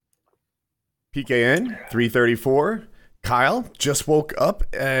PKN 334. Kyle just woke up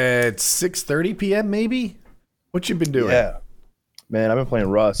at 6:30 p.m. maybe. What you been doing? Yeah, man, I've been playing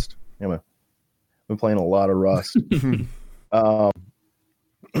Rust. I've been playing a lot of Rust.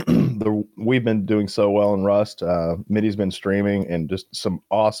 We've been doing so well in Rust. Mitty's been streaming and just some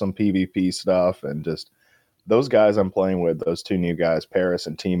awesome PvP stuff, and just those guys I'm playing with, those two new guys, Paris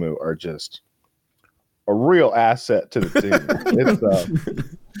and Timu, are just a real asset to the team.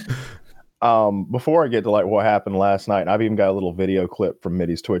 Before I get to like what happened last night, I've even got a little video clip from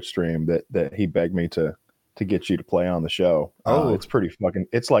Mitty's Twitch stream that he begged me to get you to play on the show. It's pretty fucking.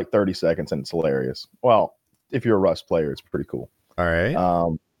 It's like 30 seconds and it's hilarious. Well, if you're a Rust player, it's pretty cool. All right.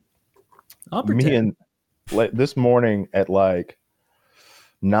 This morning at like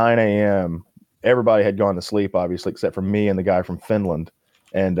 9 a.m., everybody had gone to sleep, obviously, except for me and the guy from Finland.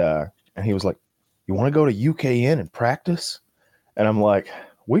 And he was like, "You want to go to UKN and practice?" And I'm like,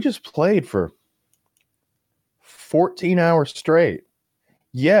 "We just played for 14 hours straight.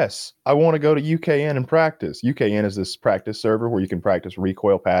 Yes, I want to go to UKN and practice." UKN is this practice server where you can practice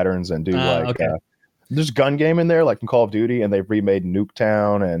recoil patterns and do there's gun game in there, like in Call of Duty, and they've remade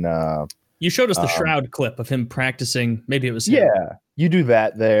Nuketown. And you showed us the Shroud clip of him practicing. Maybe it was him. Yeah, you do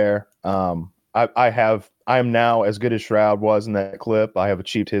that there. I am now as good as Shroud was in that clip. I have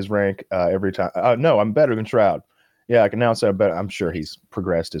achieved his rank every time. No, I'm better than Shroud. Yeah, I can now say I'm better. I'm sure he's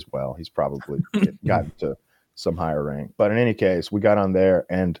progressed as well. He's probably gotten to some higher rank. But in any case, we got on there,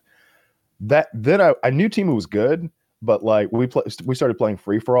 and then I knew Timu was good, but like we started playing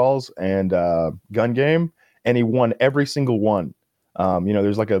free for alls and gun game, and he won every single one.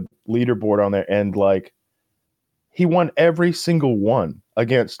 There's like a leaderboard on there, and like he won every single one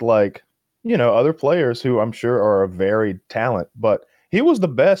against like other players who I'm sure are a varied talent, but he was the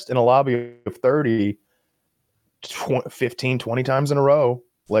best in a lobby of 30, 15, 20 times in a row.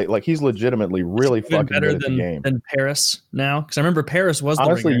 Like he's legitimately really fucking better good at the game. Than Paris now, because I remember Paris was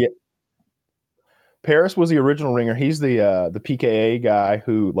the ringer. Yeah, Paris was the original ringer. He's the PKA guy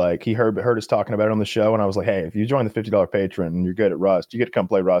who like he heard us talking about it on the show, and I was like, hey, if you join the $50 patron and you're good at Rust, you get to come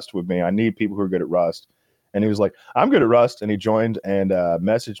play Rust with me. I need people who are good at Rust. And he was like, I'm good at Rust, and he joined and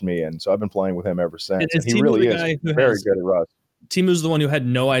messaged me, and so I've been playing with him ever since. And he really is very good at Rust. Timu's the one who had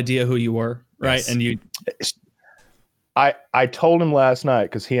no idea who you were, right? Yes. And you. I told him last night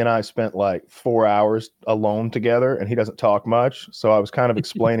because he and I spent like 4 hours alone together, and he doesn't talk much. So I was kind of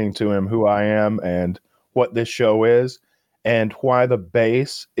explaining to him who I am and what this show is and why the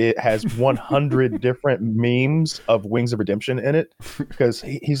base, it has 100 different memes of Wings of Redemption in it. Because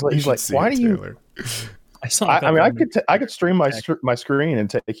he's like, why do you? I could stream my screen and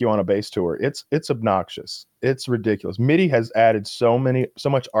take you on a base tour. It's obnoxious. It's ridiculous. Mitty has added so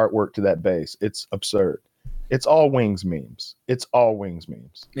much artwork to that base. It's absurd. It's all Wings memes.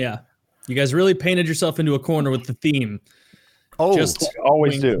 Yeah. You guys really painted yourself into a corner with the theme. Oh, just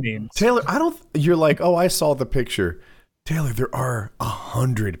always do. Memes. Taylor, you're like, oh, I saw the picture. Taylor, there are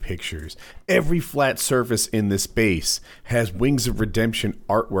 100 pictures. Every flat surface in this base has Wings of Redemption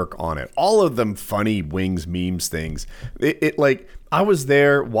artwork on it. All of them funny Wings memes things. It like, I was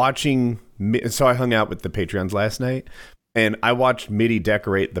there watching, so I hung out with the Patreons last night. And I watched Mitty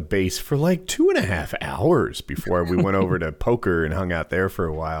decorate the base for like 2.5 hours before we went over to poker and hung out there for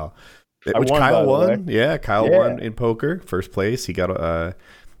a while. Which Kyle won. Yeah, Kyle won in poker. First place. He got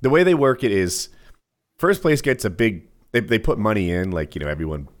the way they work it is first place gets a big, they put money in, like,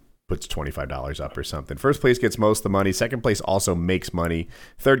 everyone puts $25 up or something. First place gets most of the money. Second place also makes money.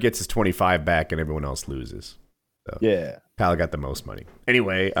 Third gets his 25 back and everyone else loses. So, yeah. Kyle got the most money.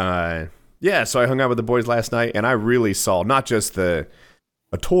 Anyway, yeah, so I hung out with the boys last night, and I really saw not just a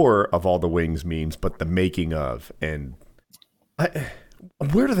tour of all the Wings memes, but the making of. And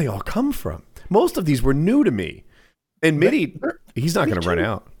where do they all come from? Most of these were new to me. And Mitty, he's not going to run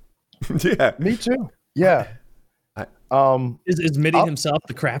out. Yeah. Me too. Yeah. Is Mitty himself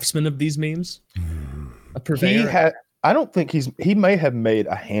the craftsman of these memes? A purveyor? I don't think he may have made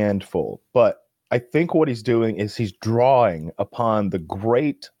a handful, but I think what he's doing is he's drawing upon the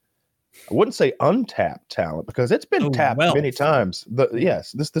great, I wouldn't say untapped talent, because it's been tapped many times.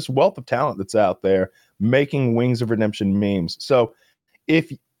 This wealth of talent that's out there making Wings of Redemption memes. So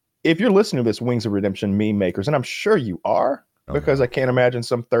if you're listening to this, Wings of Redemption meme makers, and I'm sure you are, because I can't imagine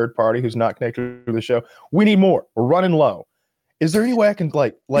some third party who's not connected to the show. We need more. We're running low. Is there any way I can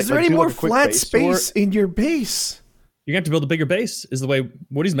is there any more flat space in your base? You're going to have to build a bigger base, is the way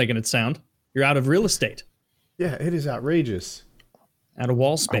Woody's making it sound. You're out of real estate. Yeah, it is outrageous. Out of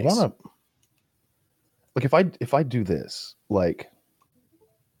wall space. I want to, like, if I do this, like,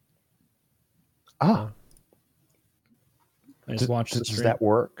 I just watch the stream. Does that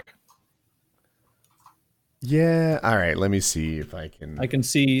work? Yeah. All right. Let me see if I can. I can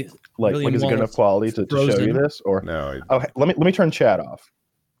see Like William is it good enough Wallace quality to show you frozen. this? Or No. oh, let me turn chat off.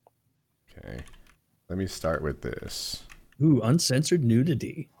 Okay. Let me start with this. Ooh, uncensored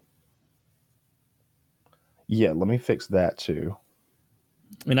nudity. Yeah, let me fix that too.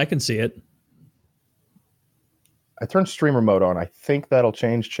 I mean, I can see it. I turned streamer mode on. I think that'll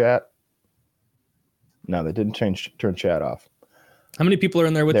change chat. No, that didn't turn chat off. How many people are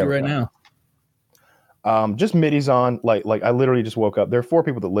in there with There you we right go. now? Just middies on. Like I literally just woke up. There are 4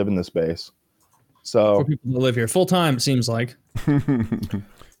 people that live in this base. So 4 people that live here full time. It seems like.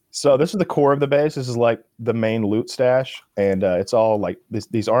 So this is the core of the base. This is like the main loot stash, and it's all like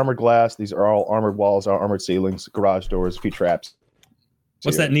these armored glass. These are all armored walls, armored ceilings, garage doors, a few traps.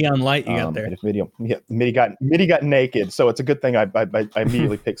 What's that neon light you got there? And if Mitty got naked, so it's a good thing I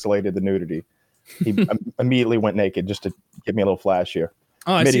immediately pixelated the nudity. He immediately went naked just to give me a little flash here.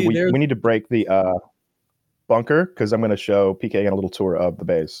 Oh, I Mitty, see. we need to break the bunker because I'm going to show PK a little tour of the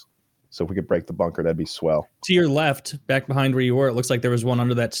base. So if we could break the bunker, that'd be swell. To your left, back behind where you were, it looks like there was one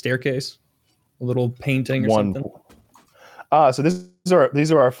under that staircase. A little painting or something. So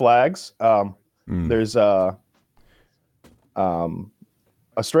these are our flags. There's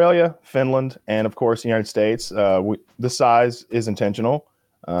Australia, Finland, and of course the United States. The size is intentional.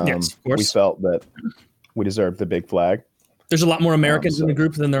 Yes, of course. We felt that we deserved the big flag. There's a lot more Americans in the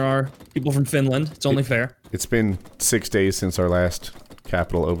group than there are people from Finland. It's only fair. It's been 6 days since our last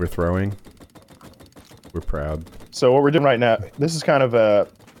capital overthrowing. We're proud. So what we're doing right now, this is kind of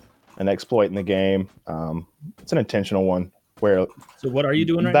an exploit in the game. It's an intentional one. Where So what are you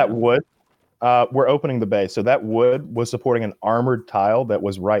doing right that now? wood? We're opening the base. So that wood was supporting an armored tile that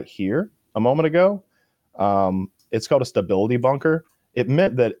was right here a moment ago. It's called a stability bunker. It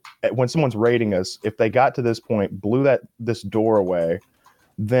meant that when someone's raiding us, if they got to this point, blew this door away,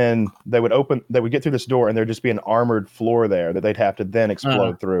 then they would get through this door and there'd just be an armored floor there that they'd have to then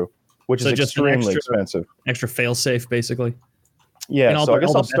explode through, which is just an extremely expensive. Extra fail-safe, basically. Yeah, And so I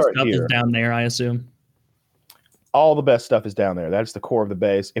guess all I'll the best start stuff here. is down there, I assume. All the best stuff is down there. That's the core of the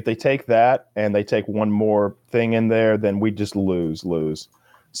base. If they take that and they take one more thing in there, then we just lose.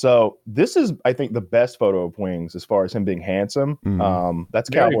 So this is, I think, the best photo of Wings as far as him being handsome. That's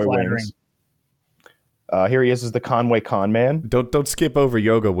Very Cowboy flattering. Wings. Here he is the Conway Con Man. Don't skip over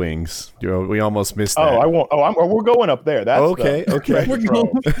Yoga Wings. We almost missed that. Oh, I won't. Oh, we're going up there. That's Okay. We're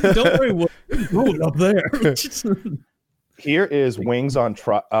going, don't worry, we're going up there. Here is Wings on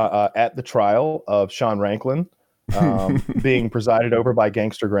at the trial of Sean Ranklin, being presided over by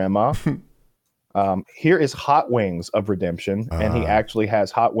Gangster Grandma. Here is Hot Wings of Redemption, and he actually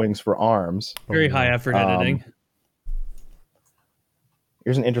has hot wings for arms. Very high effort editing.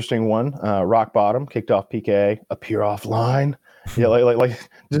 Here's an interesting one. Rock Bottom kicked off PK, appear offline. Yeah, like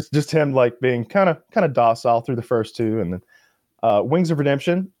just him like being kind of docile through the first 2, and then Wings of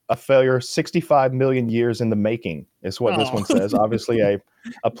Redemption, a failure 65 million years in the making is what this one says. Obviously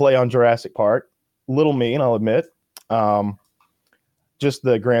a play on Jurassic Park. Little mean, I'll admit. Just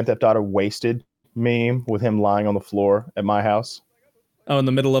the Grand Theft Auto wasted meme with him lying on the floor at my house. Oh, in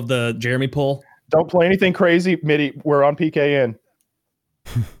the middle of the Jeremy poll. Don't play anything crazy, Mitty. We're on PKN.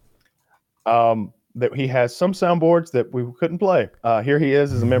 That he has some soundboards that we couldn't play. Here he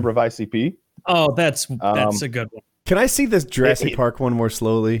is as a member of ICP. Oh, that's a good one. Can I see this Jurassic Park one more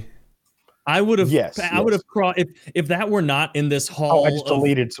slowly? I would have. Yes, I would have if that were not in this hall. Oh, I just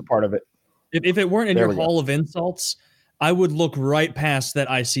deleted some part of it. If it weren't in There your we go. hall of insults, I would look right past that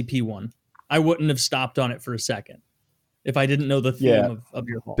ICP one. I wouldn't have stopped on it for a second if I didn't know the theme of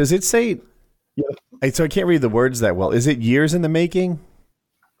your hall. Does it say? Yeah. So I can't read the words that well. Is it years in the making?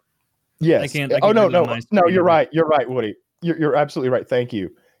 Yes. I can't Oh no, read no, my no. screen. You're right. You're right, Woody. You're absolutely right. Thank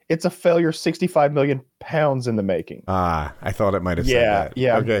you. It's a failure 65 million pounds in the making. Ah, I thought it might have said that.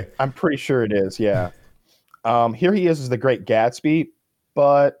 Yeah. Okay. I'm pretty sure it is. Yeah. Here he is as the Great Gatsby,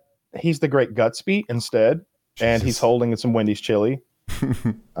 but he's the Great Gutsby instead, and he's holding some Wendy's chili.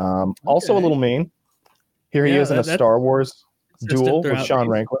 Also a little mean. Here he is in a Star Wars duel with Sean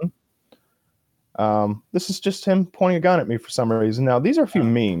Ranklin. This is just him pointing a gun at me for some reason. Now these are a few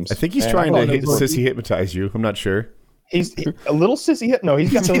memes. I think he's trying to sissy hypnotize you. I'm not sure. He's a little sissy hypno.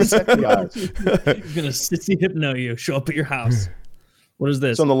 He's got those sexy eyes. He's gonna sissy hypno you. Show up at your house. What is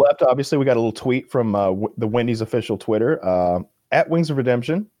this? So on the left, obviously, we got a little tweet from the Wendy's official Twitter at Wings of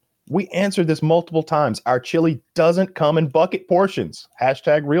Redemption. We answered this multiple times. Our chili doesn't come in bucket portions. #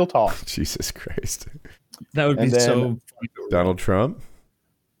 real talk. Jesus Christ. That would be And then- so funny. Donald Trump.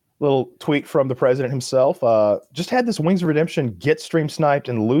 Little tweet from the president himself. Just had this Wings of Redemption get stream sniped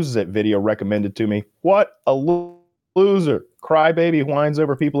and loses it video recommended to me. What a loser. Crybaby whines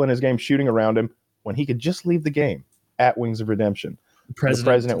over people in his game shooting around him. when he could just leave the game at Wings of Redemption. The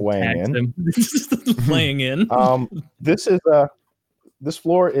president weighing in. Laying in. This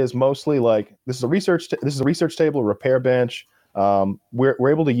floor is mostly like this is a research table, repair bench. We're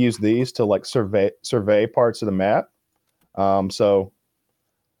able to use these to like survey parts of the map. So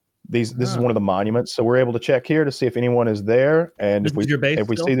this is one of the monuments. So we're able to check here to see if anyone is there, and if we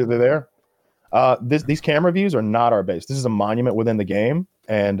see that they're there. These camera views are not our base. This is a monument within the game,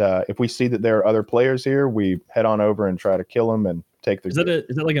 and if we see that there are other players here, we head on over and try to kill them and take their. Is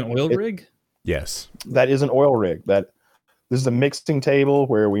that like an oil rig? Yes, that is an oil rig. This is a mixing table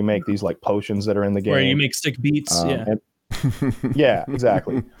where we make these like potions that are in the game. Where you make stick beats. Yeah,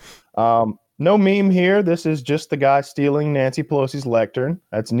 exactly. No meme here. This is just the guy stealing Nancy Pelosi's lectern.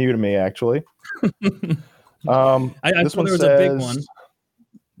 That's new to me, actually. I thought there was a big one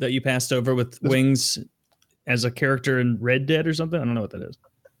that you passed over with Wings as a character in Red Dead or something. I don't know what that is.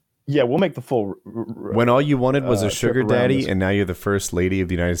 Yeah, we'll make the full. When all you wanted was a sugar daddy, and now you're the first lady of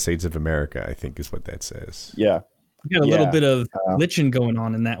the United States of America, I think is what that says. Yeah. You got a little bit of glitching going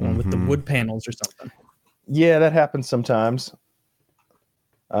on in that one with the wood panels or something. Yeah, that happens sometimes.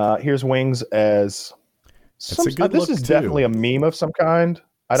 Here's Wings as this is definitely a meme of some kind.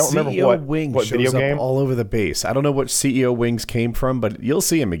 I don't remember what video game. All over the base. I don't know what CEO Wings came from, but you'll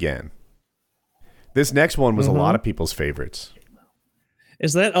see him again. This next one was a lot of people's favorites.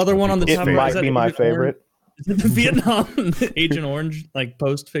 Is that other one on the top? It might be my favorite. Is it the Vietnam Agent Orange like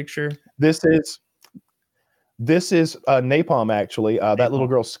post picture? This is napalm actually. That little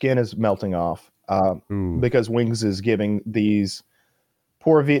girl's skin is melting off because Wings is giving these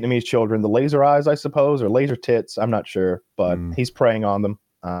poor Vietnamese children the laser eyes, I suppose, or laser tits. I'm not sure, but he's preying on them,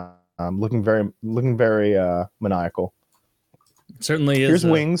 looking very maniacal. It certainly is. Here's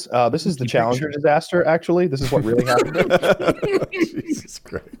Wings. This is the Challenger disaster. Actually, this is what really happened. Jesus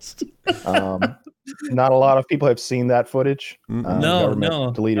Christ! Not a lot of people have seen that footage.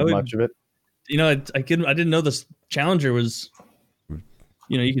 No, deleted much of it. You know, I didn't know this Challenger was.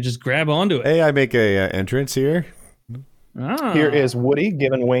 You know, you could just grab onto it. Hey, I make a entrance here. Here is Woody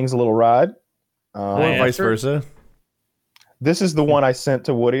giving Wings a little ride. Or vice versa. This is the one I sent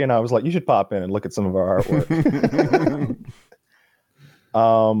to Woody, and I was like, you should pop in and look at some of our artwork.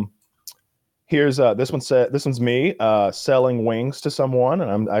 Here's this one's me selling wings to someone,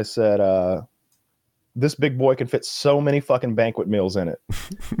 and I said this big boy can fit so many fucking banquet meals in it.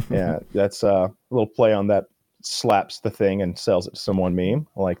 Yeah, that's a little play on that slaps the thing and sells it to someone meme.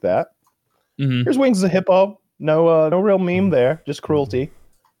 I like that. Here's Wings as a hippo. No real meme there, just cruelty.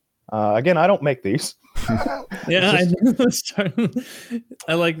 Again, I don't make these. Yeah,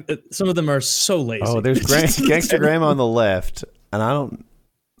 I like some of them are so lazy. Oh, there's Gangster Grandma on the left, and I'm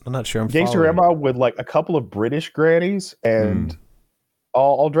not sure I'm Gangster Grandma with like a couple of British grannies and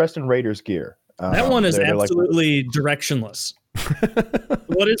all dressed in Raiders gear. That one is absolutely directionless.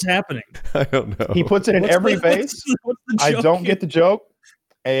 What is happening? I don't know. He puts it in every base. I don't get the joke.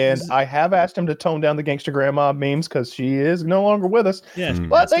 And I have asked him to tone down the Gangster Grandma memes because she is no longer with us. Yeah,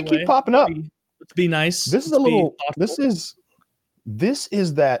 but they keep popping up. Let's be nice. This is a little. This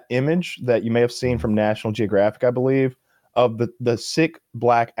is that image that you may have seen from National Geographic, I believe, of the sick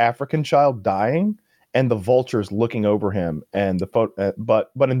black African child dying and the vultures looking over him. And the photo,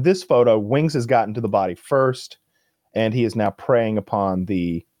 but in this photo, Wings has gotten to the body first, and he is now preying upon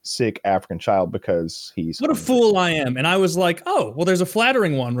the sick African child because he's what hungry. A fool I am. And I was like, oh, well, there's a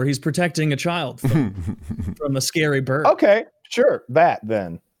flattering one where he's protecting a child from a scary bird. Okay, sure. That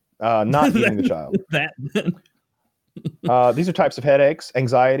then. Not eating the child. That then. These are types of headaches: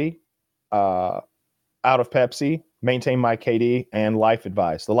 anxiety, out of Pepsi, maintain my KD, and life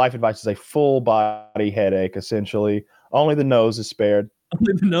advice. The life advice is a full body headache, essentially. Only the nose is spared.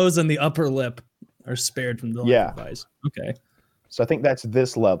 Only the nose and the upper lip are spared from the life advice. Okay. So I think that's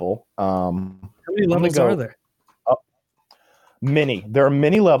this level. How many levels are there? Many. There are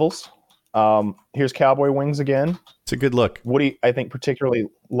many levels. Here's Cowboy Wings again. It's a good look. Woody, I think, particularly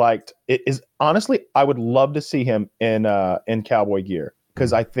liked it. Is honestly, I would love to see him in cowboy gear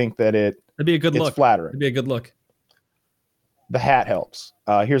because I think that it'd be a good look. It's flattering. It'd be a good look. The hat helps.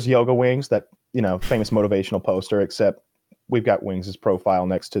 Here's Yoga Wings, that famous motivational poster. Except we've got Wings' profile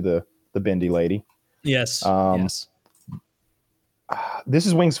next to the bendy lady. Yes. Yes. This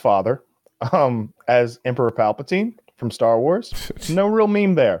is Wings' father, as Emperor Palpatine from Star Wars. No real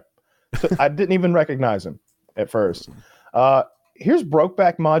meme there. So I didn't even recognize him at first. Here's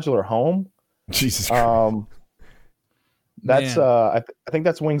Brokeback Modular Home. Jesus Christ. That's I think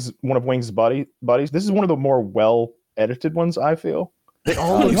that's Wings, one of Wings' buddies. This is one of the more well edited ones, I feel. They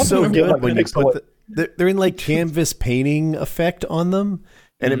all look so good when you put they're in like canvas painting effect on them.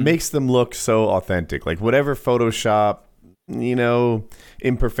 And it makes them look so authentic. Like whatever Photoshop,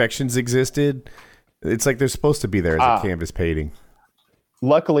 imperfections existed, it's like they're supposed to be there as a canvas painting.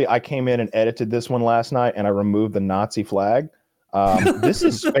 Luckily, I came in and edited this one last night, and I removed the Nazi flag. This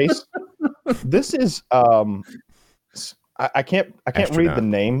is space. This is I can't read the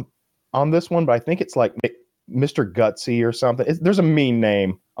name on this one, but I think it's like Mr. Gutsy or something. There's a mean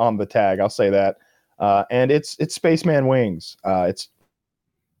name on the tag. I'll say that. And it's Spaceman Wings. It's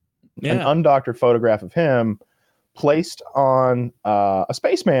an undoctored photograph of him placed on a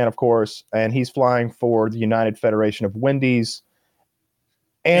spaceman, of course, and he's flying for the United Federation of Wendy's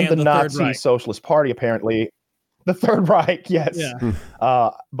and the Nazi Socialist Party, apparently. The Third Reich, yes. Yeah.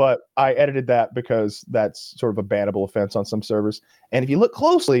 But I edited that because that's sort of a bannable offense on some servers. And if you look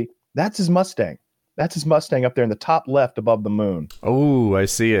closely, that's his Mustang. That's his Mustang up there in the top left above the moon. Oh, I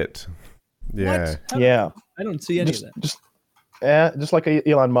see it. Yeah. I don't see any of that. Just like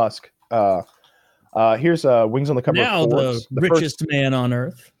Elon Musk. Here's Wings on the cover now of Forbes. The richest man on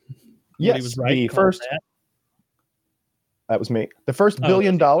Earth. Yes, was right the first. That was me. The first $1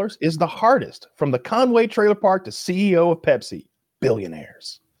 billion is the hardest, from the Conway Trailer Park to CEO of Pepsi.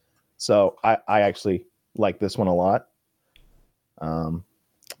 Billionaires. So I actually like this one a lot.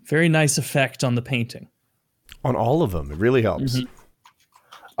 Very nice effect on the painting. On all of them. It really helps.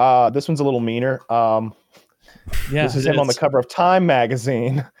 This one's a little meaner. This is him on the cover of Time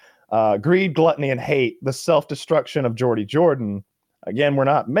magazine. Greed, Gluttony, and Hate, the self-destruction of Jordy Jordan. Again, we're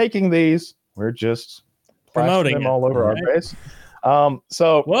not making these. We're just promoting them all over our base.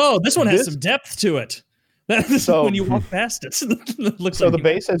 Whoa, this one has some depth to it. So when you walk past it, looks so the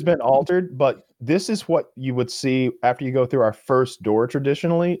base has been altered, but this is what you would see after you go through our first door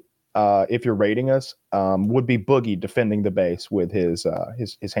traditionally. If you're rating us, would be Boogie defending the base with his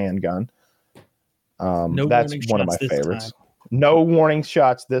handgun. That's one of my favorites. No warning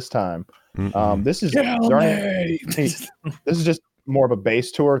shots this time. This is just more of a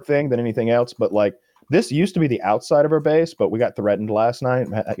base tour thing than anything else. But like, this used to be the outside of our base, but we got threatened last night.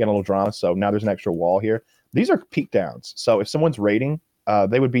 Got a little drama, so now there's an extra wall here. These are peek downs, so if someone's raiding,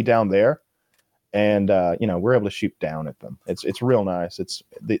 they would be down there, and we're able to shoot down at them. It's real nice. It's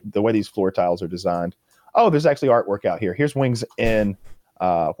the way these floor tiles are designed. Oh, there's actually artwork out here. Here's Wings in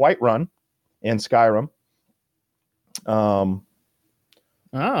Whiterun in Skyrim.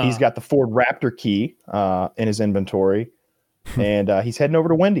 He's got the Ford Raptor key in his inventory, and he's heading over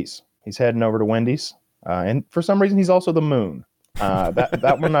to Wendy's. And for some reason, he's also the moon.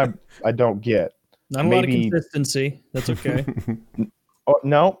 That one I don't get. Not a lot of consistency. That's okay.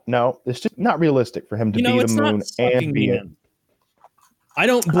 No, it's just not realistic for him to be the moon and be it. I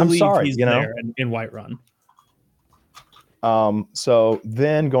don't believe he's there in Whiterun. So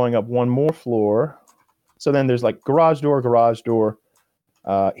then going up one more floor. So then there's like garage door.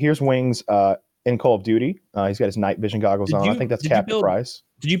 Here's Wings in Call of Duty. He's got his night vision goggles on. I think that's Captain Price.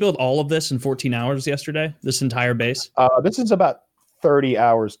 Did you build all of this in 14 hours yesterday? This entire base? This is about 30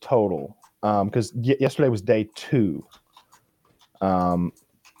 hours total. Because yesterday was day 2.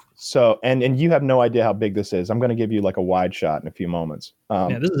 So and you have no idea how big this is. I'm going to give you like a wide shot in a few moments. This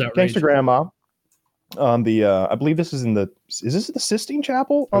is outrageous. Thanks to Grandma. On the I believe this is is this the Sistine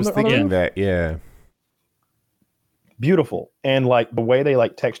Chapel? I was thinking that, yeah. Beautiful. And like the way they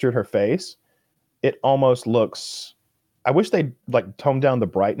like textured her face, it almost looks, I wish they'd like toned down the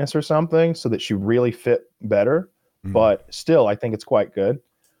brightness or something so that she really fit better. But still, I think it's quite good.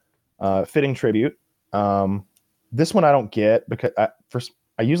 Fitting tribute. This one I don't get because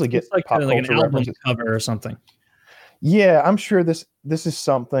I usually get like pop like culture an album references. cover or something. Yeah, I'm sure this is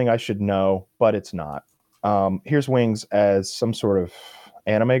something I should know, but it's not. Here's Wings as some sort of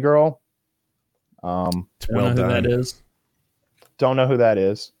anime girl. It's well done. Who that is? Don't know who that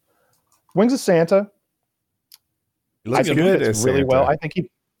is. Wings of Santa. Looks good as really Santa. well. I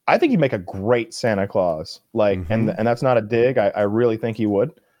think he'd make a great Santa Claus. Like, and that's not a dig. I really think he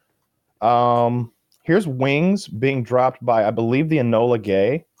would. Here's Wings being dropped by, I believe, the Enola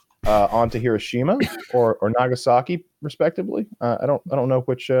Gay onto Hiroshima or Nagasaki, respectively. I don't know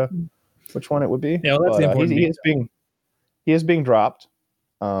which one it would be. Yeah, well, that's the important he is being dropped.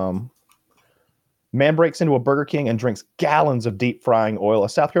 Man breaks into a Burger King and drinks gallons of deep frying oil. A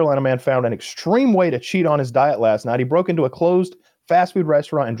South Carolina man found an extreme way to cheat on his diet last night. He broke into a closed fast food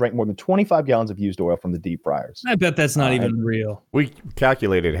restaurant and drank more than 25 gallons of used oil from the deep fryers. I bet that's not even real. We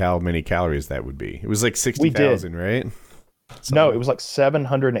calculated how many calories that would be. It was like 60,000, right? No, it was like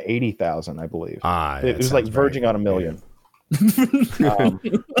 780,000, I believe. It was like verging on a million.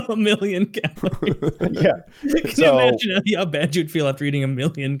 A million calories. Yeah. Can you imagine how bad you'd feel after eating a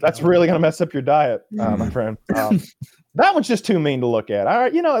million calories? That's really going to mess up your diet, my friend. That one's just too mean to look at. All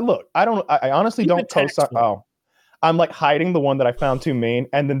right, look, I honestly don't co-sign. Oh, I'm like hiding the one that I found too mean,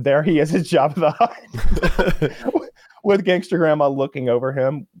 and then there he is, his Jabba the Hutt, with Gangster Grandma looking over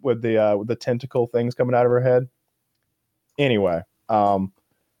him with the tentacle things coming out of her head. Anyway,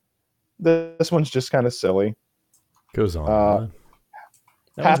 this one's just kind of silly. Goes on.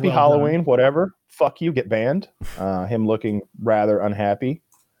 Happy Halloween, whatever. Fuck you, get banned. Him looking rather unhappy.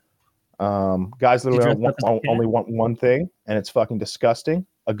 Guys literally only want one thing, and it's fucking disgusting.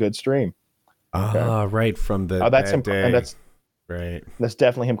 A good stream. Okay. Right from the that's him, day. and that's right. That's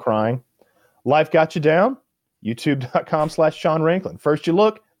definitely him crying. Life got you down. YouTube.com/Sean Ranklin. First you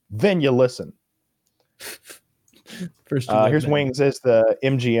look, then you listen. Here's Wings as the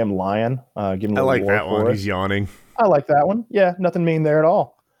MGM lion. Giving I like that one. He's yawning. I like that one. Yeah, nothing mean there at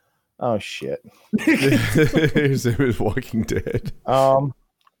all. Oh shit. Here's him as Walking Dead.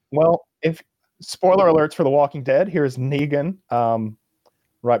 Well, if spoiler alerts for The Walking Dead, here's Negan.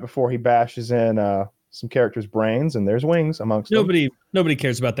 Right before he bashes in some characters' brains, and there's Wings amongst them. Nobody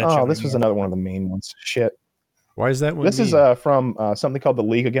cares about that. Oh, this was another one of the mean ones. Shit. Why is that one? This is from something called the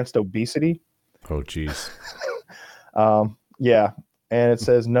League Against Obesity. Oh, jeez. Yeah, and it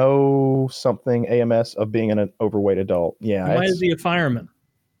says no something AMS of being an overweight adult. Yeah. Why is he a fireman?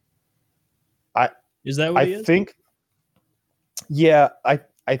 Is that what he is?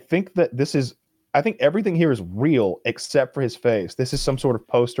 I think that this is. I think everything here is real except for his face. This is some sort of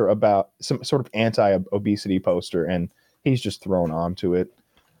poster about some sort of anti-obesity poster, and he's just thrown onto it.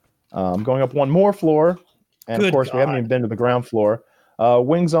 Going up one more floor, and of course we haven't even been to the ground floor.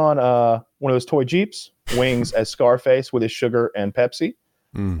 Wings on one of those toy Jeeps. Wings as Scarface with his sugar and Pepsi.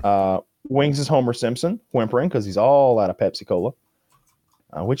 Wings is Homer Simpson, whimpering because he's all out of Pepsi Cola,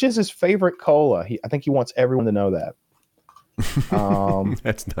 which is his favorite cola. I think he wants everyone to know that.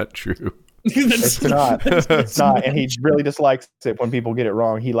 That's not true. It's not. It's not, and he really dislikes it when people get it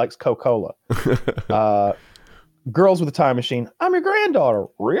wrong. He likes Coca-Cola. Girls with a time machine. I'm your granddaughter.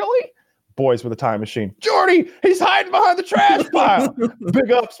 Really? Boys with a time machine. Jordy, he's hiding behind the trash pile.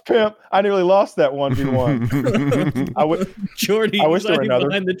 Big ups, pimp. I nearly lost that 1v1. Jordy, I wish there were another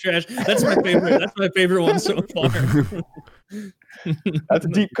behind the trash. That's my favorite. That's my favorite one so far. That's a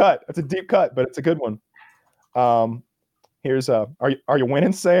deep cut. That's a deep cut, but it's a good one. Here's are you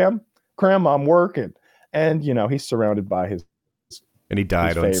winning, Sam? Grandma, I'm working. And he's surrounded by his and he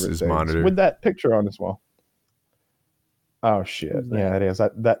died on his monitor with that picture on his wall. Oh shit. Yeah, it is.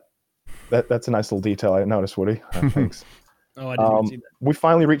 That's a nice little detail I didn't notice, Woody. Thanks. Oh, I didn't see that. We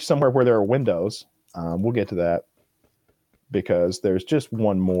finally reached somewhere where there are windows. We'll get to that because there's just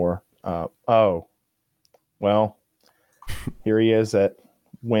one more. Well, here he is at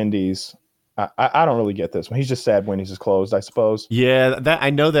Wendy's. I don't really get this one. He's just sad Wendy's is closed, I suppose. Yeah, I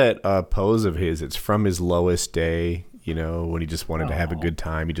know that pose of his. It's from his lowest day. When he just wanted to have a good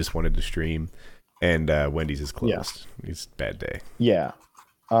time. He just wanted to stream, and Wendy's is closed. Yeah. It's a bad day. Yeah.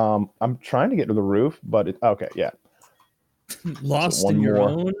 I'm trying to get to the roof, but okay, yeah. Lost in your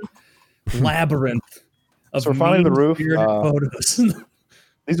own labyrinth of so we're finally the roof. Photos.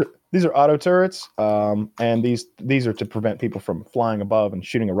 These are auto turrets, and these are to prevent people from flying above and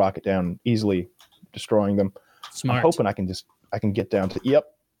shooting a rocket down, easily destroying them. Smart. I'm hoping I can get down to. Yep,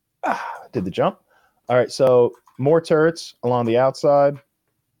 did the jump. All right, so more turrets along the outside,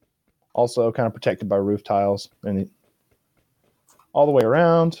 also kind of protected by roof tiles, and all the way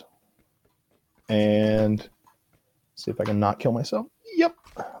around. And see if I can not kill myself. Yep,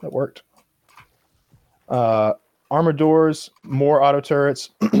 that worked. Armored doors, more auto turrets.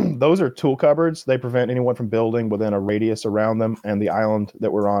 Those are tool cupboards. They prevent anyone from building within a radius around them, and the island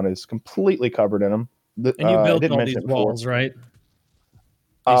that we're on is completely covered in them. And you built all these walls, right?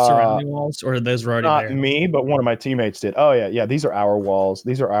 These surrounding walls, or those were already not there? Not me, but one of my teammates did. Oh yeah. These are our walls.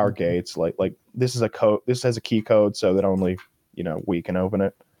 These are our gates. Like this is a code. This has a key code, so that only we can open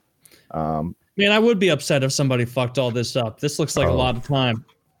it. Man, I would be upset if somebody fucked all this up. This looks like a lot of time.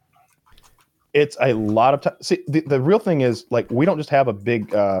 It's a lot of time. See, the real thing is, we don't just have a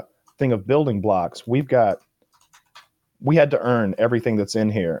big thing of building blocks. We had to earn everything that's in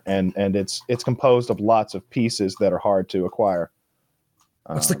here, and it's composed of lots of pieces that are hard to acquire.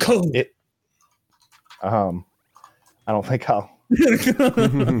 What's the code? I don't think I'll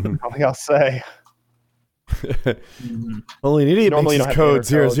say. Only an idiot makes this code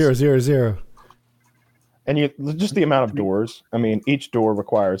 0000. And just the amount of doors. I mean, each door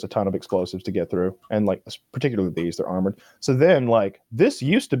requires a ton of explosives to get through, and particularly these, they're armored. So then, this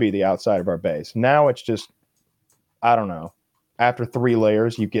used to be the outside of our base. Now it's just, I don't know. After 3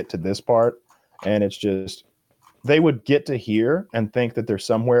 layers, you get to this part, and it's just they would get to here and think that they're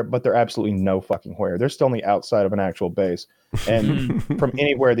somewhere, but they're absolutely no fucking where. They're still on the outside of an actual base. And from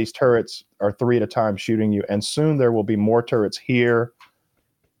anywhere, these turrets are 3 at a time shooting you. And soon there will be more turrets here,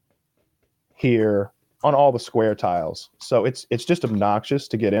 on all the square tiles. So it's just obnoxious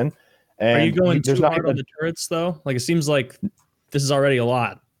to get in. And are you going there's too not hard on even, the turrets though? Like it seems like this is already a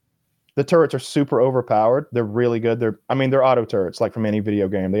lot. the turrets are super overpowered. They're really good. They're auto turrets, like from any video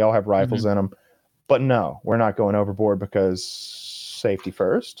game. They all have rifles in them. But no, we're not going overboard because safety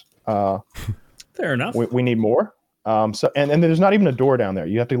first. Fair enough. We need more. So and there's not even a door down there.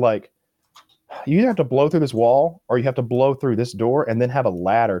 You have to you either have to blow through this wall or you have to blow through this door and then have a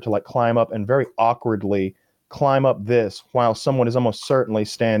ladder to like climb up and very awkwardly climb up this while someone is almost certainly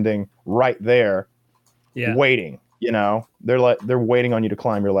standing right there, waiting. You know, they're waiting on you to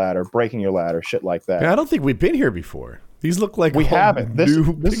climb your ladder, breaking your ladder, shit like that. Yeah, I don't think we've been here before. These look like we haven't. This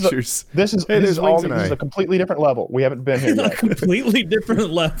pictures. This is a completely different level. We haven't been here yet. A completely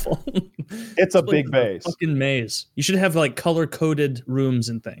different level. It's a big base. Fucking maze. You should have like color coded rooms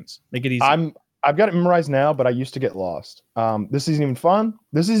and things. Make it easy. I've got it memorized now, but I used to get lost. This isn't even fun.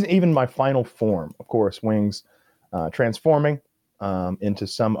 This isn't even my final form. Of course, Wings transforming into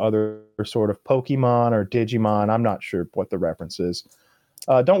some other sort of Pokemon or Digimon. I'm not sure what the reference is.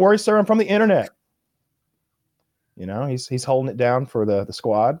 Don't worry, sir. I'm from the internet. You know, he's holding it down for the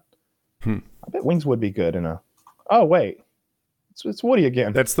squad. I bet Wings would be good in a. Oh wait, it's Woody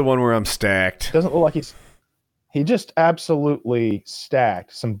again. That's the one where I'm stacked. Doesn't look like he just absolutely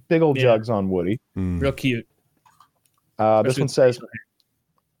stacked some big old jugs on Woody. Real cute. This one says,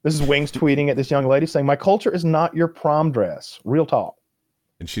 this is Wings tweeting at this young lady saying, "My culture is not your prom dress. Real talk."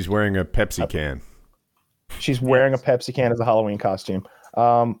 And she's wearing a Pepsi can. She's wearing a Pepsi can as a Halloween costume.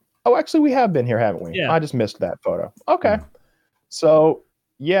 Oh, actually, we have been here, haven't we? Yeah. I just missed that photo. Okay. So,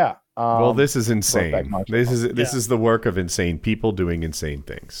 yeah. Well, this is insane. This is the work of insane people doing insane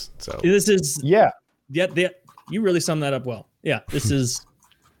things. So this is yeah. You really summed that up well. Yeah, this is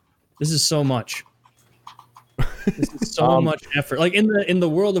so much. This is so much effort. Like in the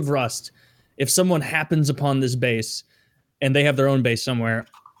world of Rust, if someone happens upon this base and they have their own base somewhere,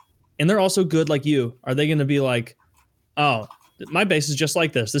 and they're also good like you, are they going to be like, oh, my base is just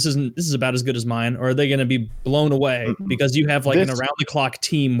like this. This is about as good as mine. Or are they going to be blown away because you have like an around the clock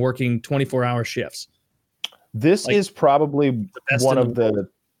team working 24-hour shifts? This is probably one of the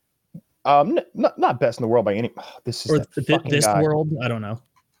not best in the world by any. This is this world. I don't know.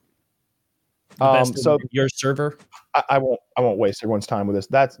 So your server. I won't waste everyone's time with this.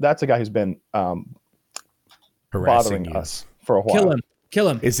 That's a guy who's been bothering us for a while. Kill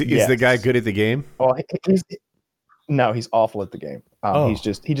him. Is the guy good at the game? Well, he's awful at the game.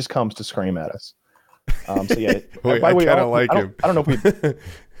 He just comes to scream at us. So yeah, Wait, I kind of like him. I don't know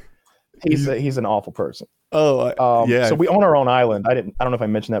if he's an awful person. Yeah. So we own our own island. I don't know if I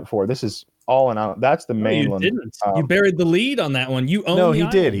mentioned that before. This is all an island. That's the mainland. You didn't. You buried the lead on that one. You own. No, he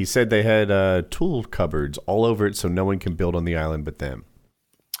island. did. He said they had tool cupboards all over it, so no one can build on the island but them.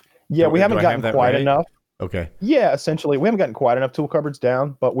 Yeah, we haven't gotten quite enough. Okay. Yeah, essentially, we haven't gotten quite enough tool cupboards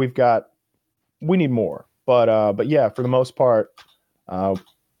down, but we need more. But yeah, for the most part,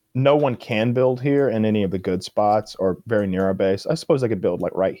 no one can build here in any of the good spots or very near our base. I suppose I could build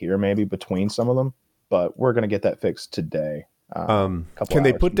like right here, maybe between some of them, but we're gonna get that fixed today. Can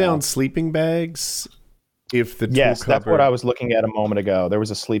they put down sleeping bags? If the yes, that's what I was looking at a moment ago. There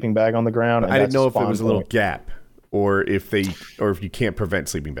was a sleeping bag on the ground. And I didn't know if it was a little gap, or if you can't prevent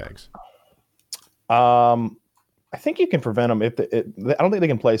sleeping bags. I think you can prevent them I don't think they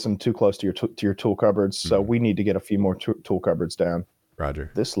can place them too close to your tool cupboards. So we need to get a few more tool cupboards down.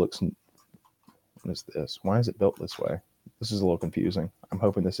 Roger. This looks. What is this? Why is it built this way? This is a little confusing. I'm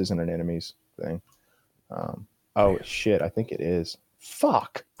hoping this isn't an enemy's thing. Oh shit! I think it is.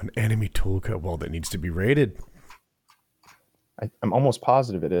 Fuck. An enemy tool cupboard wall that needs to be raided. I'm almost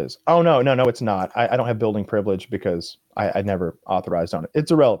positive it is. Oh no, it's not. I don't have building privilege because I never authorized on it.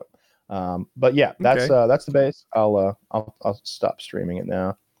 It's irrelevant. But yeah, that's the base. I'll stop streaming it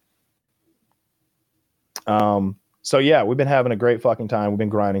now. So yeah, we've been having a great fucking time. We've been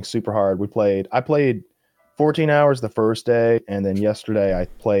grinding super hard. I played 14 hours the first day, and then yesterday I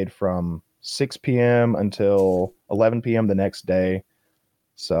played from 6 p.m. until 11 p.m. the next day.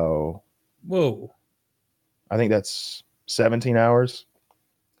 So, whoa, I think that's 17 hours.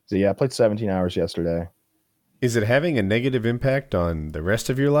 So yeah, I played 17 hours yesterday. Is it having a negative impact on the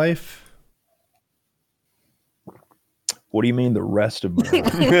rest of your life? What do you mean the rest of my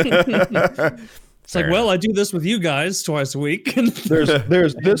life? It's like, well, I do this with you guys twice a week.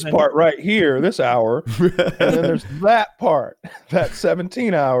 There's this part right here, this hour, and then there's that part, that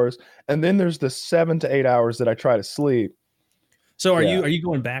 17 hours, and then there's the 7 to 8 hours that I try to sleep. So are you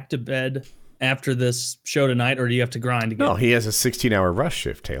going back to bed after this show tonight, or do you have to grind again? No, he has a 16-hour rush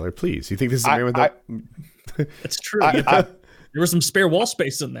shift, Taylor. Please. You think this is a man with that? That's true. There was some spare wall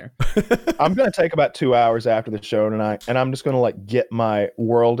space in there. I'm going to take about 2 hours after the show tonight, and I'm just going to like get my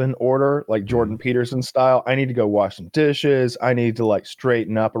world in order, like Jordan Peterson style. I need to go wash some dishes. I need to like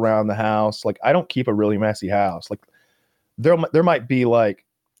straighten up around the house. Like I don't keep a really messy house. Like there might be like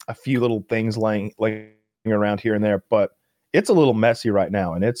a few little things laying around here and there, but it's a little messy right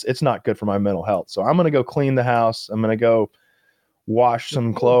now, and it's not good for my mental health. So I'm going to go clean the house. I'm going to go wash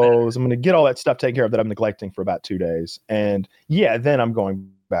some clothes. I'm going to get all that stuff taken care of that I'm neglecting for about 2 days. And yeah, then I'm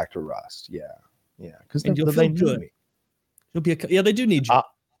going back to Rust. Yeah. Because they need me. You'll be they do need you.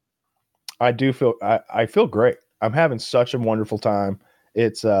 I do feel, I feel great. I'm having such a wonderful time.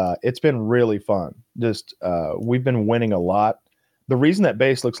 It's been really fun. Just, we've been winning a lot. The reason that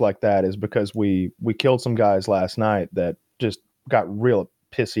base looks like that is because we killed some guys last night that just got real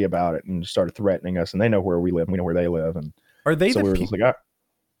pissy about it and started threatening us, and they know where we live. We know where they live. And are they so we were just like,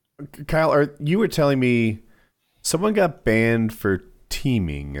 Kyle, you were telling me someone got banned for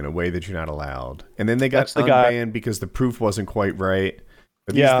teaming in a way that you're not allowed, and then they got unbanned because the proof wasn't quite right.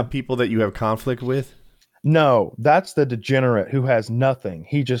 Are these the people that you have conflict with? No, that's the degenerate who has nothing.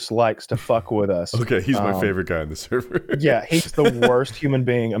 He just likes to fuck with us. Okay, he's my favorite guy on the server. Yeah, he's the worst human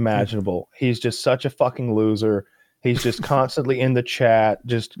being imaginable. He's just such a fucking loser. He's just constantly in the chat,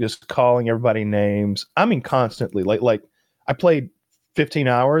 just calling everybody names. I mean, constantly. Like I played 15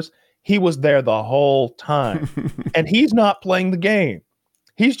 hours. He was there the whole time, and he's not playing the game.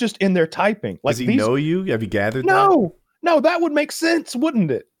 He's just in there typing. Like, does he know you? Have you gathered? No, that would make sense, wouldn't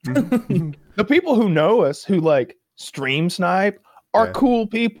it? The people who know us, who like stream snipe, are cool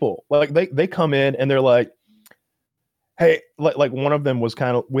people. Like they come in and they're like, hey, like one of them was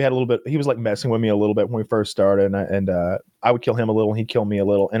we had a little bit, he was like messing with me a little bit when we first started, and I would kill him a little and he'd kill me a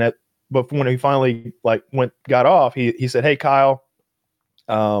little. But when he finally like got off, he said, hey Kyle,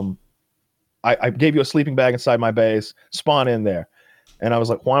 I gave you a sleeping bag inside my base, spawn in there. And I was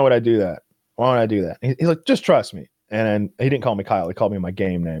like, why would I do that? He's like, just trust me. And he didn't call me Kyle. He called me my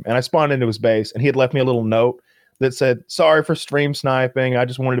game name. And I spawned into his base, and he had left me a little note that said, sorry for stream sniping. I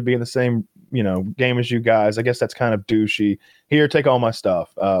just wanted to be in the same, game as you guys. I guess that's kind of douchey. Here, take all my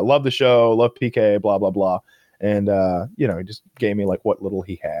stuff. Love the show. Love PK, blah, blah, blah. And, he just gave me like what little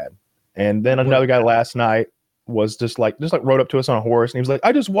he had. And then another guy last night was just rode up to us on a horse. And he was like,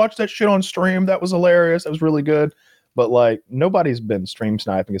 I just watched that shit on stream. That was hilarious. That was really good. But like nobody's been stream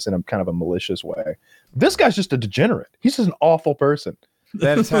sniping us in a kind of a malicious way. This guy's just a degenerate. He's just an awful person.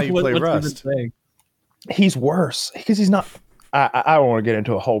 That's how you play Rust. He's worse because he's not. I don't want to get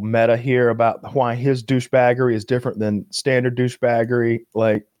into a whole meta here about why his douchebaggery is different than standard douchebaggery.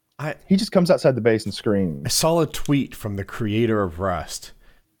 Like he just comes outside the base and screams. I saw a tweet from the creator of Rust,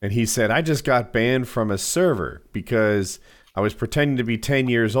 and he said, I just got banned from a server because I was pretending to be 10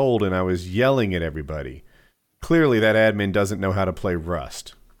 years old and I was yelling at everybody. Clearly, that admin doesn't know how to play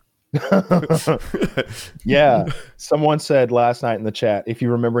Rust. Yeah. Someone said last night in the chat, if you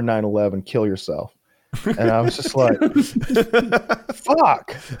remember 9/11, kill yourself. And I was just like,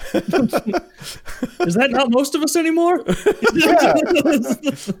 fuck. Is that not most of us anymore? Yeah.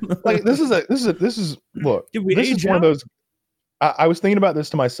 Like this is look. Did we this is one of those. I was thinking about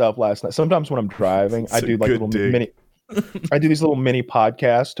this to myself last night. Sometimes when I'm driving, I do like I do these little mini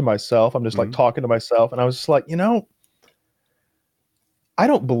podcasts to myself. I'm just like talking to myself, and I was just like, I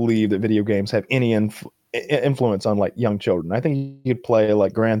don't believe that video games have any influence on like young children. I think you could play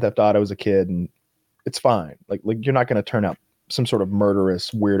like Grand Theft Auto as a kid, and it's fine. Like you're not going to turn out some sort of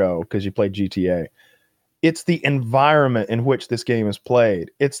murderous weirdo because you play GTA. It's the environment in which this game is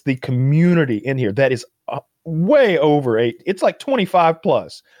played. It's the community in here that is way over 8. It's like 25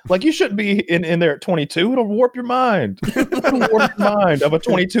 plus. Like you shouldn't be in there at 22. It'll warp your mind. It'll warp your mind of a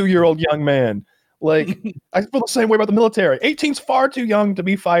 22-year-old young man. Like I feel the same way about the military. 18's far too young to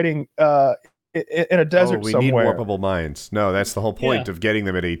be fighting in a desert we somewhere. Need warpable minds. No, that's the whole point of getting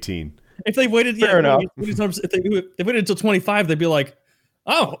them at 18. If they waited, fair enough. If they waited until 25, they'd be like,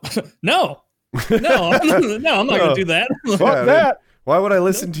 "Oh, no, I'm not going to do that." Fuck that. Why would I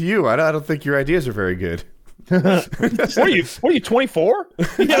listen to you? I don't think your ideas are very good. What are you? 24?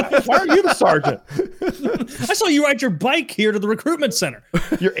 Yeah. Why are you the sergeant? I saw you ride your bike here to the recruitment center.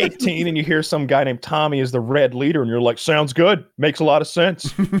 You're 18 and you hear some guy named Tommy is the red leader, and you're like, sounds good. Makes a lot of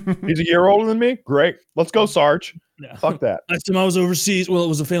sense. He's a year older than me. Great. Let's go, Sarge. Yeah. Fuck that. Last time I was overseas, well, it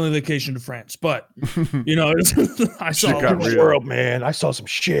was a family vacation to France, but I saw Shit got The real. world, man. I saw some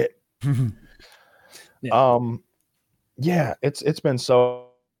shit. Yeah. Yeah, it's been so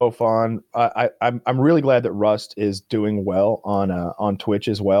fun. I'm really glad that Rust is doing well on Twitch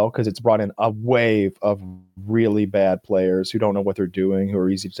as well, because it's brought in a wave of really bad players who don't know what they're doing, who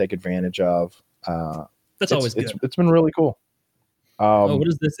are easy to take advantage of. That's always good. It's been really cool. What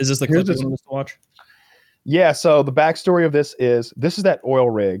is this? Is this the clip you want us to watch? Yeah, so the backstory of this is that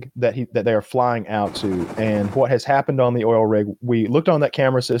oil rig that they are flying out to, and what has happened on the oil rig. We looked on that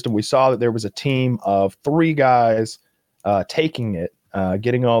camera system. We saw that there was a team of 3 guys taking it,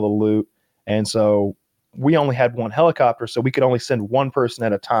 getting all the loot, and so we only had 1 helicopter, so we could only send 1 person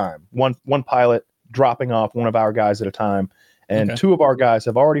at a time, one pilot dropping off one of our guys at a time, and 2 of our guys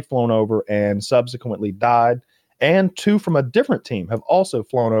have already flown over and subsequently died, and 2 from a different team have also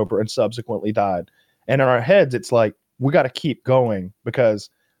flown over and subsequently died. And in our heads, it's like, we got to keep going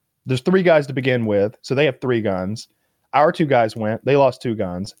because there's 3 guys to begin with. So they have 3 guns. Our 2 guys went, they lost 2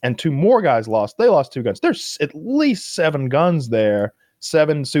 guns, and 2 more guys they lost 2 guns. There's at least 7 guns there,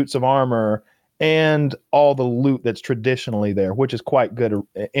 7 suits of armor, and all the loot that's traditionally there, which is quite good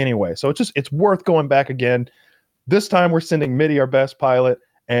anyway. So it's worth going back again. This time we're sending Mitty, our best pilot,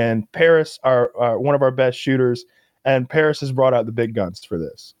 and Paris, our one of our best shooters, and Paris has brought out the big guns for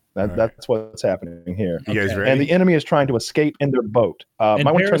this. That's what's happening here. You guys ready? And the enemy is trying to escape in their boat. I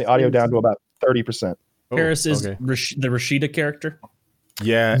want to turn the audio down to about 30%. Paris is okay. the Rashida character.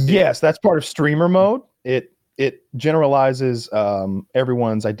 Yeah. Yes, that's part of streamer mode. It generalizes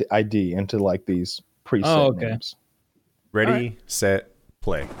everyone's ID into like these preset names. Ready, set,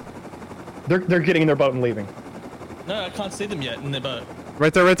 play. They're getting in their boat and leaving. No, I can't see them yet in the boat.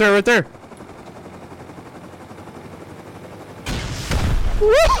 Right there, right there, right there. One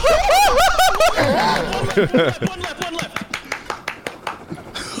left.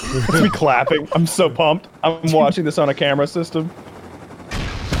 It's me clapping. I'm so pumped. I'm watching this on a camera system.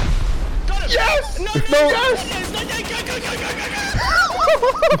 Got him. Yes! No,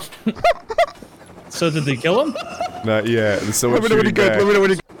 go. So did they kill him? Not yet. There's so much Let me know when he shooting goes. back. Let me know when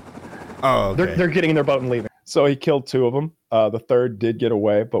he Oh, okay. They're getting in their boat and leaving. So he killed 2 of them. The 3rd did get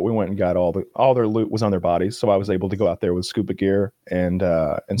away, but we went and got all their loot was on their bodies. So I was able to go out there with scuba gear and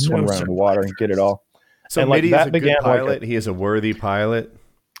swim around in the water and get it all. So and, like, Mitty that is a good began, like, pilot. He is a worthy pilot.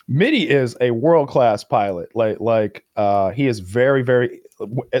 Mitty is a world-class pilot. He is very, very.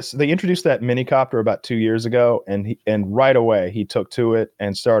 They introduced that minicopter about 2 years ago, and right away he took to it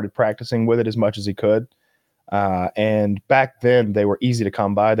and started practicing with it as much as he could. And back then they were easy to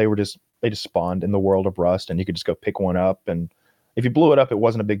come by. They just spawned in the world of Rust, and you could just go pick one up. And if you blew it up, it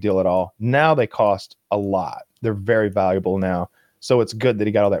wasn't a big deal at all. Now they cost a lot. They're very valuable now. So it's good that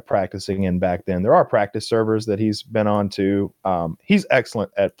he got all that practicing in back then. There are practice servers that he's been on too. He's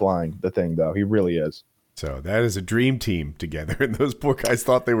excellent at flying the thing, though. He really is. So that is a dream team together, and those poor guys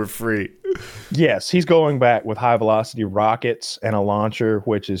thought they were free. Yes, he's going back with high velocity rockets and a launcher,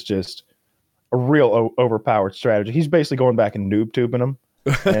 which is just a real overpowered strategy. He's basically going back and noob tubing them,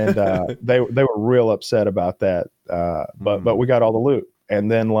 and they were real upset about that. But we got all the loot, and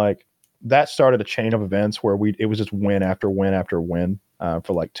then like that started a chain of events where it was just win after win after win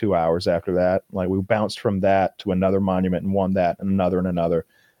for like 2 hours after that. Like we bounced from that to another monument and won that and another and another.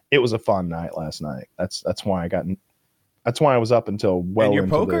 It was a fun night last night. That's why I was up until well And your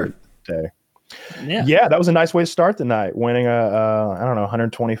into poker the day. Yeah. That was a nice way to start the night, winning I don't know,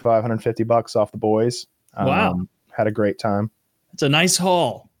 $125-$150 off the boys. Wow. Had a great time. It's a nice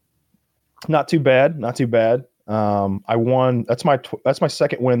haul. Not too bad. I won. That's my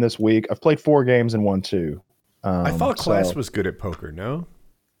second win this week. I've played 4 games and won 2. I thought Class was good at poker, no?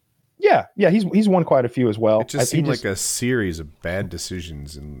 Yeah, he's won quite a few as well. It just seemed like a series of bad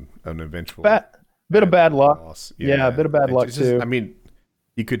decisions and an eventual bit of bad luck. loss. Yeah, a bit of bad luck too. I mean,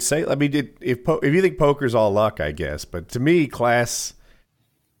 you could say, if you think poker's all luck, I guess, but to me, Class,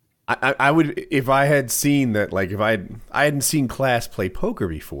 I would, if I had seen that, like if I hadn't seen Class play poker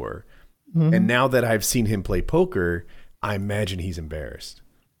before, and now that I've seen him play poker, I imagine he's embarrassed.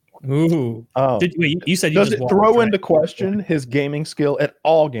 Ooh. Wait, you said you Does just it walked, throw right? into question his gaming skill at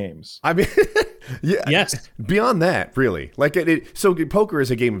all games? I mean, yeah. Yes. Beyond that, really, like so poker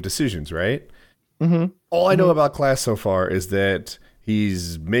is a game of decisions, right? Mm-hmm. All I know about Class so far is that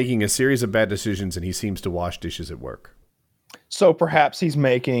he's making a series of bad decisions, and he seems to wash dishes at work. So perhaps he's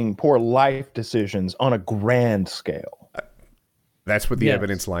making poor life decisions on a grand scale. That's what the Yes.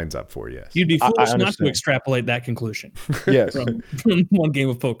 evidence lines up for. Yes. You'd be I foolish not to understand. extrapolate that conclusion Yes, from one game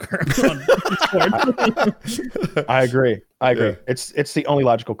of poker. on Discord. I agree. Yeah. It's the only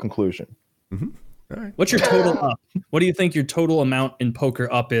logical conclusion. All right. What's your total up? What do you think your total amount in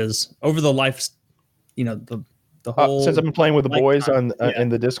poker up is over the life? The whole. Since I've been playing with the boys lifetime, in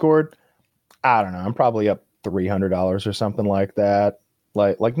the Discord, I don't know. I'm probably up $300 or something like that.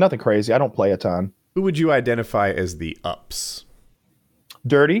 Like nothing crazy. I don't play a ton. Who would you identify as the ups?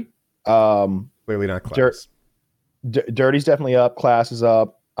 Dirty. Clearly not class. Dirty's definitely up. Class is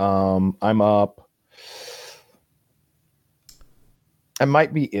up. I'm up. That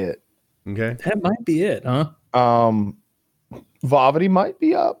might be it. Okay. that might be it, huh? Vavity might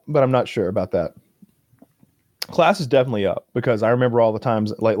be up, but I'm not sure about that. Class is definitely up because I remember all the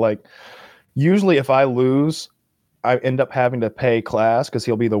times like usually if I lose, I end up having to pay Class because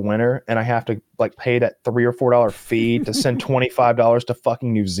he'll be the winner, and I have to like pay that $3 or $4 fee to send $25 to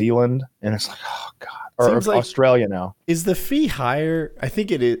fucking New Zealand, and it's like, oh god, or Seems like- Australia now. Is the fee higher? I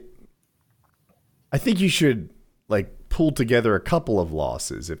think I think you should like pull together a couple of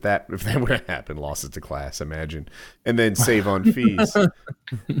losses if that were to happen, losses to Class, imagine, and then save on fees.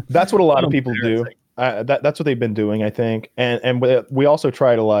 That's what a lot of people do. That's what they've been doing, I think, and we also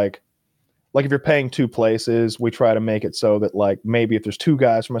try to like if you're paying two places, we try to make it so that like maybe if there's two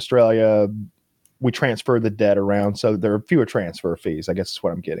guys from Australia, we transfer the debt around so that there are fewer transfer fees. I guess is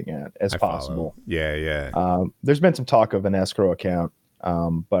what I'm getting at as I follow. possible. Yeah. There's been some talk of an escrow account,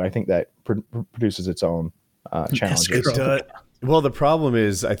 but I think that produces its own challenges. Escrow. Well, the problem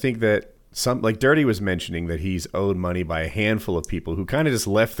is, I think that like Dirty was mentioning that he's owed money by a handful of people who kind of just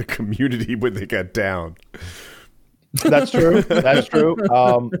left the community when they got down. That's true. That's true.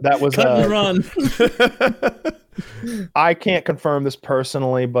 That was Cut and run. I can't confirm this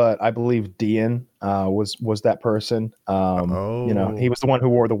personally, but I believe Dean was that person. You know, he was the one who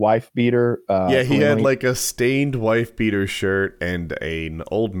wore the wife beater. Yeah, he for had Link. like a stained wife beater shirt and an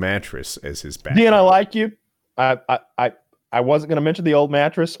old mattress as his back. Dean, I like you. I wasn't going to mention the old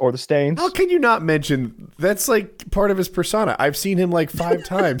mattress or the stains. How can you not mention that's like part of his persona? I've seen him like 5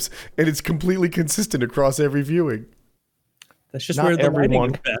 times, and it's completely consistent across every viewing. That's just Not where the lighting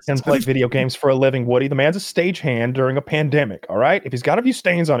everyone is best. can play video games for a living, Woody. The man's a stagehand during a pandemic, all right? If he's got a few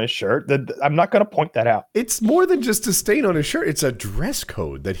stains on his shirt, I'm not going to point that out. It's more than just a stain on his shirt. It's a dress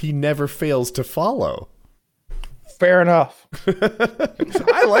code that he never fails to follow. Fair enough.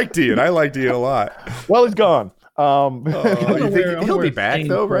 I like Dean. I like Dean a lot. Well, he's gone. You wanna think wear- I wanna he'll be wear back stained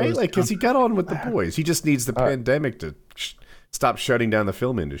though, right? clothes Like, because he got on with the boys. He just needs the pandemic to stop shutting down the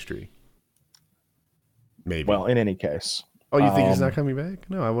film industry. Maybe. Well, in any case. Oh, you think he's not coming back?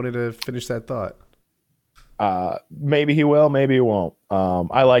 No, I wanted to finish that thought. Maybe he will, maybe he won't.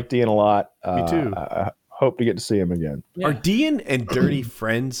 I like Dean a lot. Me too. I hope to get to see him again. Are Dean and Dirty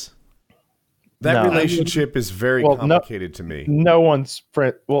friends? That No. relationship is very Well, no- complicated to me. No one's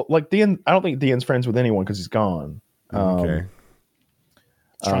friend. Well, like Dean, I don't think Dean's friends with anyone because he's gone. Okay.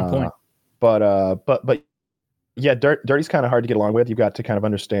 Strong point. But yeah, Dirty's kind of hard to get along with. You've got to kind of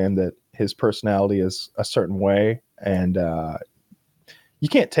understand that his personality is a certain way, and you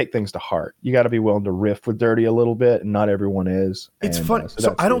can't take things to heart. You got to be willing to riff with Dirty a little bit, and not everyone is. It's And, fun. So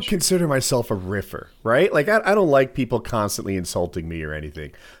that's I the don't issue. consider myself a riffer, right? Like I don't like people constantly insulting me or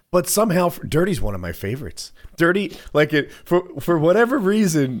anything. But somehow Dirty's one of my favorites. Dirty, like it for whatever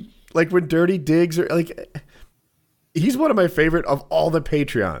reason, like when Dirty digs or like he's one of my favorite of all the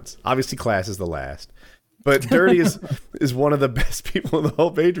Patreons. Obviously, Class is the last. But Dirty is one of the best people in the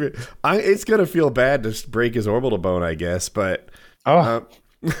whole Patreon. It's gonna feel bad to break his orbital bone, I guess. But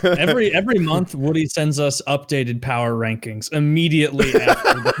Every month, Woody sends us updated power rankings immediately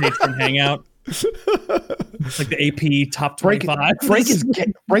after the patron hangout. Like the AP top 25.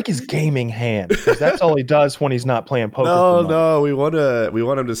 break his gaming hand, because that's all he does when he's not playing poker. for money. no, we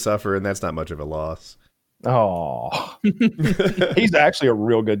want him to suffer, and that's not much of a loss. Oh, he's actually a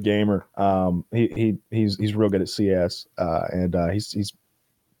real good gamer. He's real good at CS, and he's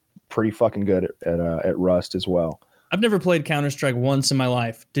pretty fucking good at Rust as well. I've never played Counter-Strike once in my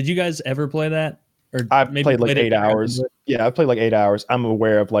life. Did you guys ever play that? Or I've maybe played like played it 8 hours. Yeah, I've played like 8 hours. I'm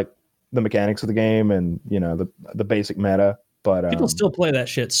aware of like the mechanics of the game and the basic meta. But People still play that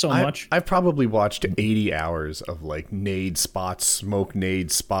shit so much. I've probably watched 80 hours of like nade spots, smoke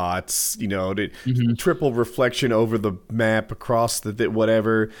nade spots, triple reflection over the map across the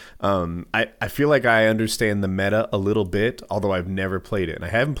whatever. I feel like I understand the meta a little bit, although I've never played it. And I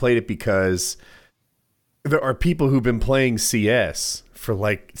haven't played it because there are people who've been playing CS for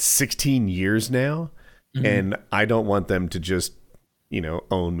like 16 years now. and I don't want them to just,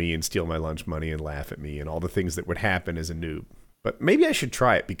 own me and steal my lunch money and laugh at me and all the things that would happen as a noob. But maybe I should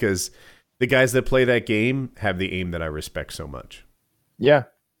try it because the guys that play that game have the aim that I respect so much. Yeah.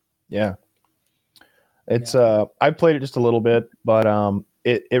 It's I played it just a little bit, but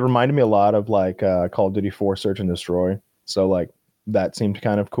it reminded me a lot of like Call of Duty 4 Search and Destroy. So like that seemed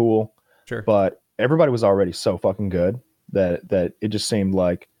kind of cool. Sure. But everybody was already so fucking good that it just seemed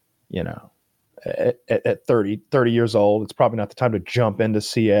like, at 30 years old, it's probably not the time to jump into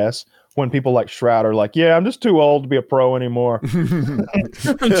CS when people like Shroud are like, yeah, I'm just too old to be a pro anymore. I'm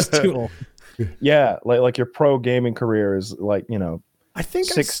just too old. Yeah, like your pro gaming career is like, I think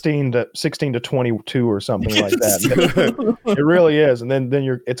 16 to 22 or something like that. It really is. And then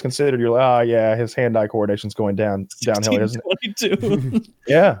it's considered you're like, oh yeah, his hand-eye coordination's going downhill, isn't it? 22.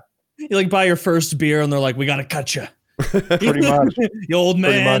 Yeah. You like buy your first beer and they're like, we gotta cut you. Pretty much. You old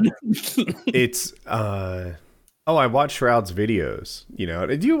man. it's I watch Shroud's videos.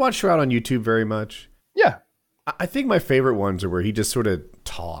 Do you watch Shroud on YouTube very much? Yeah. I think my favorite ones are where he just sort of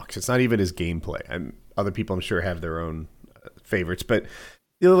talks. It's not even his gameplay. And other people, I'm sure, have their own favorites. But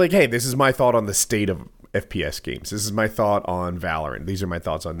they're like, hey, this is my thought on the state of FPS games. This is my thought on Valorant. These are my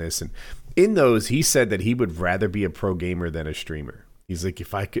thoughts on this. And in those, he said that he would rather be a pro gamer than a streamer. He's like,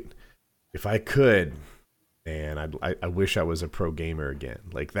 if I could, man, I wish I was a pro gamer again.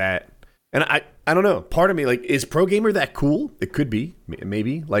 Like that. And I don't know. Part of me, like, is pro gamer that cool? It could be,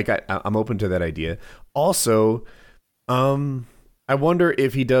 maybe. Like, I'm open to that idea. Also, I wonder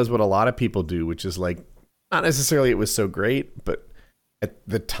if he does what a lot of people do, which is like, not necessarily it was so great, but at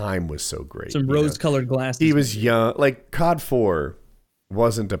the time was so great. Some rose-colored glasses. He was young. Like, COD 4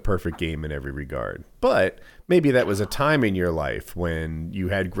 wasn't a perfect game in every regard, but maybe that was a time in your life when you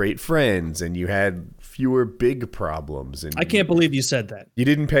had great friends and you had fewer big problems. And I can't believe you said that. You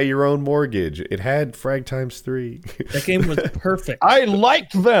didn't pay your own mortgage. It had Frag Times 3. That game was perfect. I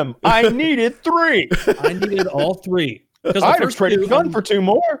liked them. I needed 3. I needed all 3. I'd have traded gun for 2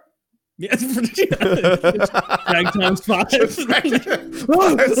 more. Yeah, Frag Times 5.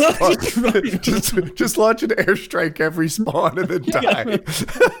 Just launch an airstrike every spawn and then die.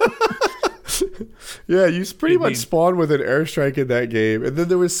 Yeah, you pretty much spawned with an airstrike in that game. And then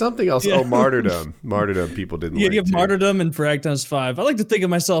there was something else. Yeah. Oh, Martyrdom. Martyrdom people didn't like. Yeah, you have Martyrdom and Frag Times 5. I like to think of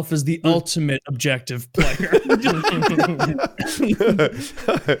myself as the ultimate objective player. I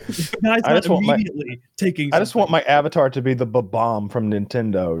just want my avatar to be the bomb from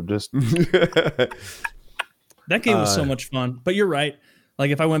Nintendo. Just that game was so much fun. But you're right.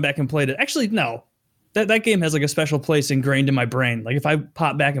 Like if I went back and played it, actually no. That game has like a special place ingrained in my brain. Like if I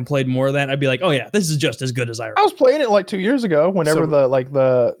pop back and played more of that, I'd be like, oh yeah, this is just as good as I remember. I was playing it like 2 years ago. Whenever the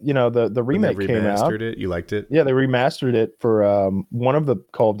remake came out, remastered it. You liked it? Yeah, they remastered it for one of the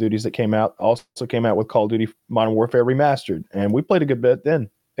Call of Duties that came out. Also came out with Call of Duty Modern Warfare Remastered, and we played a good bit then.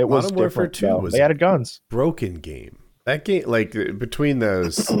 It was Modern Warfare 2 was they added guns. Broken game. That game, like between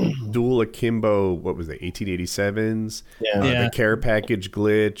those dual akimbo, what was it, 1887s? Yeah. The care package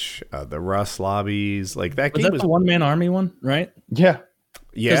glitch, the Rust lobbies, like that game was the one-man army one, right? Yeah,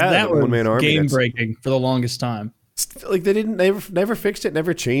 that was one-man army game breaking for the longest time. Like they never fixed it,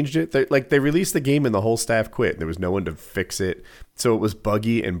 never changed it. They released the game and the whole staff quit. There was no one to fix it, so it was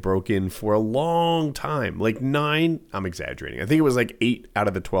buggy and broken for a long time. Like 9, I'm exaggerating. I think it was like 8 out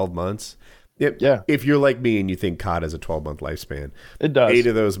of the 12 months. Yeah. If you're like me and you think COD has a 12-month lifespan, it does. 8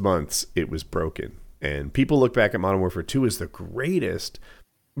 of those months, it was broken. And people look back at Modern Warfare 2 as the greatest.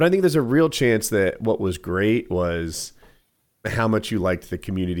 But I think there's a real chance that what was great was how much you liked the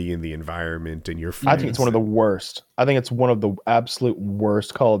community and the environment and your friends. I think it's one of the worst. I think it's one of the absolute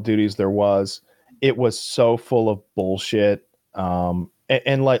worst Call of Duties there was. It was so full of bullshit. And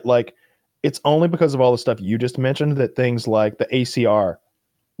like it's only because of all the stuff you just mentioned that things like the ACR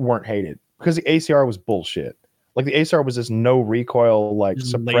weren't hated. Because the ACR was bullshit. Like the ACR was this no recoil, like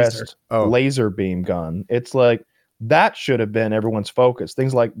suppressed laser beam gun. It's like that should have been everyone's focus.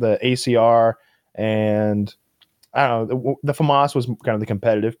 Things like the ACR and I don't know. The FAMAS was kind of the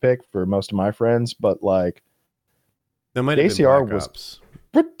competitive pick for most of my friends, but like the ACR was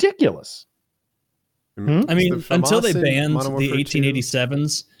ridiculous. I mean, until they banned the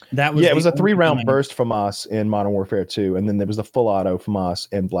 1887s. That was it was a 3-round burst FAMAS in Modern Warfare 2, and then there was the full auto FAMAS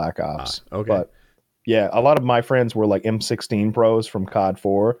in Black Ops. Okay. But yeah, a lot of my friends were like M16 pros from COD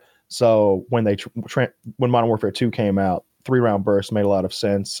 4. So when when Modern Warfare 2 came out, 3-round burst made a lot of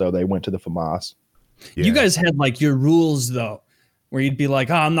sense. So they went to the FAMAS. Yeah. You guys had like your rules though, where you'd be like,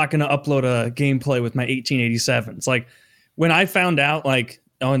 "Oh, I'm not going to upload a gameplay with my 1887." It's like when I found out like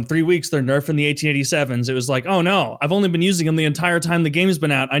oh, in 3 weeks they're nerfing the 1887s. It was like, oh no, I've only been using them the entire time the game's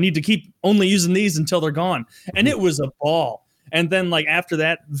been out. I need to keep only using these until they're gone. And it was a ball. And then like after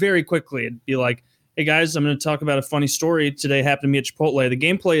that, very quickly it'd be like, hey guys, I'm going to talk about a funny story today happened to me at Chipotle. The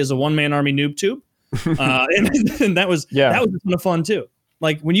gameplay is a one-man army noob tube. And that was a ton of fun too.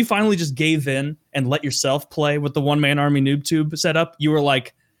 Like when you finally just gave in and let yourself play with the one-man army noob tube setup, you were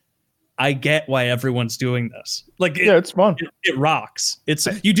like, I get why everyone's doing this. Like, it's fun. It rocks.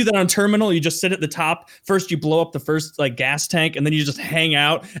 You do that on Terminal. You just sit at the top. First, you blow up the first like gas tank, and then you just hang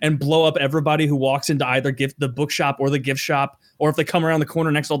out and blow up everybody who walks into either the bookshop or the gift shop, or if they come around the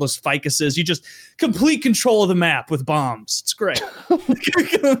corner next to all those ficuses, you just complete control of the map with bombs. It's great.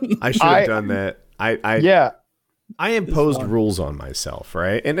 I should have done that. I imposed fun. rules on myself,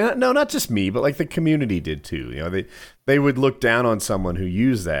 right? And no, not just me, but like the community did too. You know, they would look down on someone who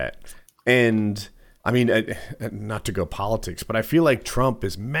used that. And I mean, not to go politics, but I feel like Trump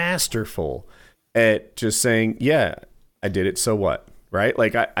is masterful at just saying, yeah, I did it. So what? Right?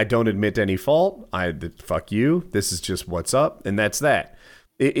 Like I don't admit to any fault. Fuck you. This is just what's up. And that's that.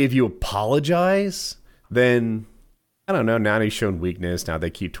 If you apologize, then I don't know. Now he's shown weakness. Now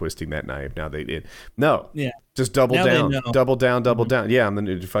they keep twisting that knife. Now they did. No. Yeah. Just double down. Double down. Yeah, I'm the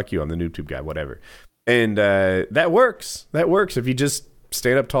new. Fuck you. I'm the YouTube guy. Whatever. And that works. That works if you just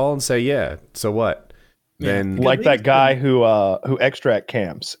stand up tall and say, yeah, so what? Then like that guy who extract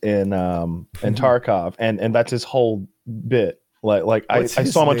camps in Tarkov, and that's his whole bit. Like I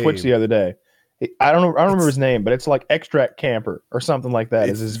saw him on Twitch the other day. I don't remember his name, but it's like extract camper or something like that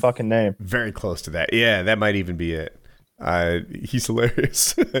is his fucking name. Very close to that. Yeah, that might even be it. He's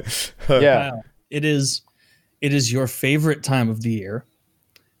hilarious. Yeah. Wow. It is your favorite time of the year.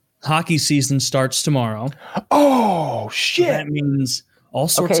 Hockey season starts tomorrow. Oh shit. That means all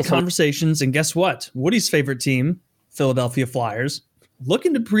sorts of conversations. And guess what? Woody's favorite team, Philadelphia Flyers,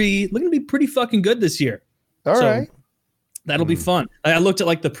 looking to be pretty fucking good this year. All right. That'll be fun. I looked at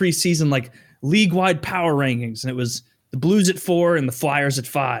like the preseason like league-wide power rankings, and it was the Blues at 4 and the Flyers at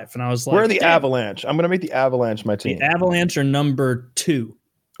 5. And I was like, where are the Avalanche? I'm gonna make the Avalanche my team. The Avalanche are number 2.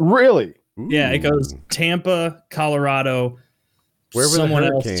 Really? Yeah, it goes Tampa, Colorado, where were someone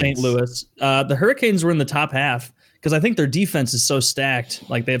the else, St. Louis. The Hurricanes were in the top half because I think their defense is so stacked.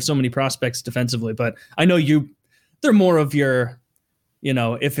 Like they have so many prospects defensively. But I know they're more of your,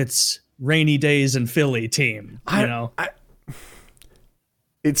 if it's rainy days in Philly team.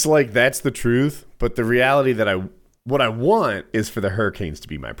 It's like that's the truth. But the reality that what I want is for the Hurricanes to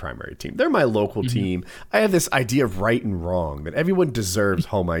be my primary team. They're my local team. I have this idea of right and wrong, that everyone deserves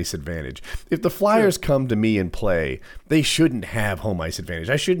home ice advantage. If the Flyers come to me and play, they shouldn't have home ice advantage.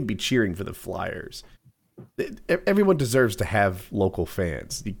 I shouldn't be cheering for the Flyers. Everyone deserves to have local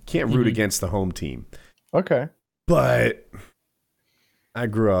fans. You can't root against the home team. Okay. But I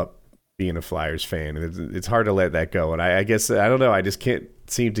grew up being a Flyers fan, and it's hard to let that go. And I guess, I don't know, I just can't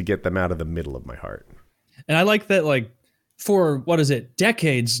seem to get them out of the middle of my heart. And I like that, like, for,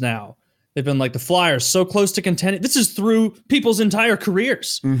 decades now, they've been like the Flyers so close to contending. This is through people's entire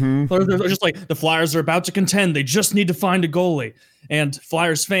careers. They're just like, the Flyers are about to contend. They just need to find a goalie. And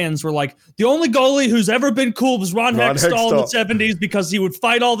Flyers fans were like, the only goalie who's ever been cool was Ron Hextall in the 70s because he would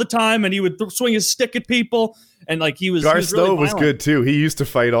fight all the time and he would swing his stick at people. And like Garth Snow was good too. He used to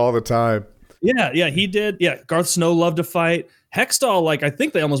fight all the time. Yeah, he did. Yeah, Garth Snow loved to fight. Hextall, like, I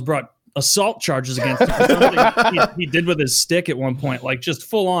think they almost brought assault charges against him for something he did with his stick at one point, like just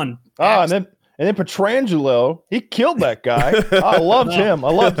full on. And then Petrangelo, he killed that guy. I loved him.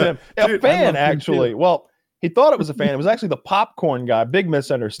 A fan, actually. Well, he thought it was a fan. It was actually the popcorn guy. Big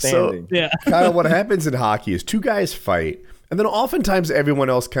misunderstanding. So, kind of what happens in hockey is two guys fight, and then oftentimes everyone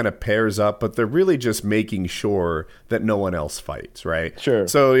else kind of pairs up, but they're really just making sure that no one else fights, right? Sure.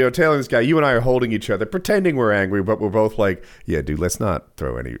 So, Taylor and this guy, you and I are holding each other, pretending we're angry, but we're both like, yeah, dude, let's not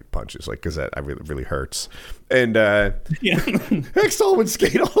throw any punches, like, because that really hurts. And Hextall would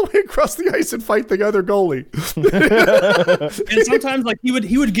skate all the way across the ice and fight the other goalie. And sometimes, like,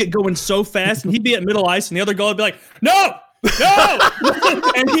 he would get going so fast, and he'd be at middle ice, and the other goalie would be like, no!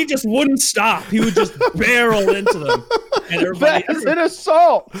 And he just wouldn't stop. He would just barrel into them. And that's an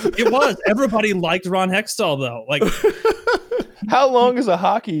assault. It was. Everybody liked Ron Hextall, though. Like, how long is a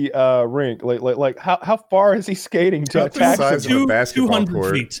hockey rink? Like how far is he skating to attack? The size of a basketball 200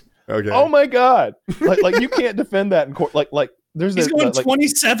 court. feet. Okay. Oh my god! Like you can't defend that in court. Like there's he's going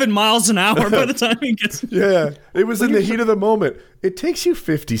 27 miles an hour by the time he gets. Yeah, it was in the heat of the moment. It takes you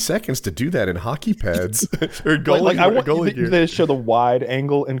 50 seconds to do that in hockey pads or goalie. I want goalie gear. They show the wide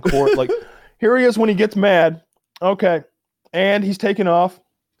angle in court. Like here he is when he gets mad. Okay, and he's taking off.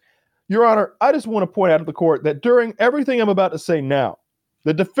 Your Honor, I just want to point out to the court that during everything I'm about to say now,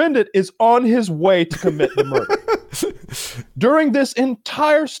 The defendant is on his way to commit the murder. During this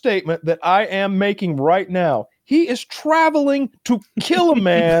entire statement that I am making right now, he is traveling to kill a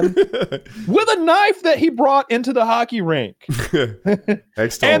man with a knife that he brought into the hockey rink.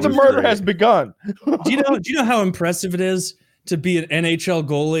 And the murder has begun. Do you know how impressive it is to be an NHL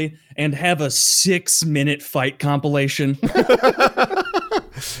goalie and have a 6-minute fight compilation?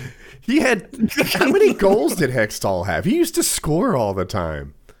 He had how many goals did Hextall have? He used to score all the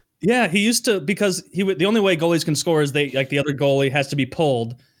time. Yeah, he used to, because the only way goalies can score is the other goalie has to be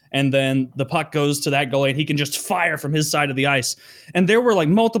pulled, and then the puck goes to that goalie and he can just fire from his side of the ice. And there were like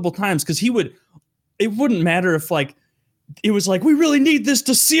multiple times because it wouldn't matter if like it was like, we really need this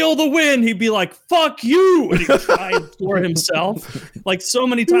to seal the win. He'd be like, fuck you. And he'd try and score himself. Like so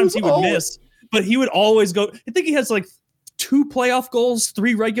many times he would miss, but he would always go. I think he has like 2 playoff goals,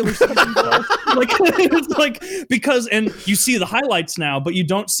 3 regular season goals. Like it's like, because, and you see the highlights now, but you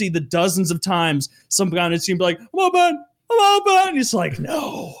don't see the dozens of times some guy on his team be like, I'm open. And he's like,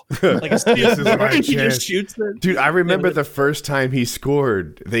 no. Like This is my he chance. just shoots it. Dude, I remember the first time he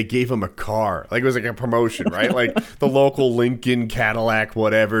scored, they gave him a car. Like it was like a promotion, right? Like the local Lincoln, Cadillac,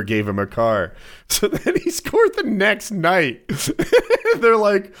 whatever, gave him a car. So then he scored the next night. They're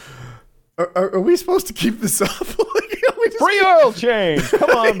like, are we supposed to keep this up? Free oil change. Come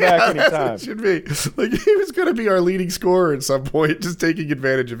on back That's anytime. what it should be. Like he was going to be our leading scorer at some point, just taking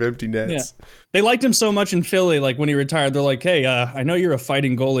advantage of empty nets. Yeah. They liked him so much in Philly, like when he retired, they're like, hey, I know you're a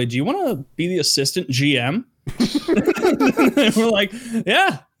fighting goalie. Do you want to be the assistant GM? We're like,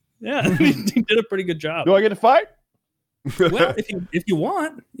 yeah. He did a pretty good job. Do I get to fight? Well, if you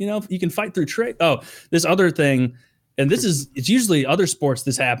want, you can fight through trade. Oh, this other thing, and it's usually other sports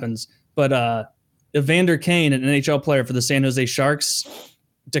this happens, but Evander Kane, an NHL player for the San Jose Sharks,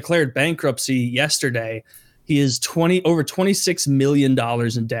 declared bankruptcy yesterday. He is over $26 million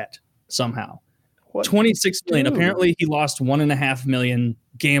in debt somehow. What? 26 million. Dude. Apparently, he lost $1.5 million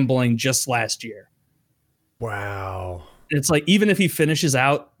gambling just last year. Wow. It's like, even if he finishes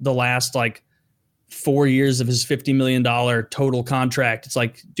out the last like 4 years of his $50 million total contract, it's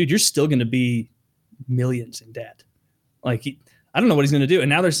like, dude, you're still going to be millions in debt. Like, I don't know what he's going to do. And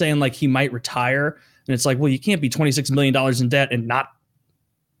now they're saying like he might retire. And it's like, well, you can't be $26 million in debt and not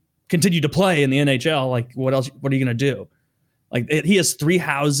continue to play in the NHL. Like, what else? What are you going to do? Like, he has 3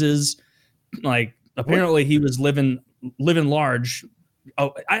 houses. Like, apparently he was living large.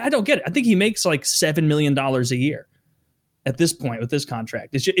 Oh, I don't get it. I think he makes like $7 million a year at this point with this contract.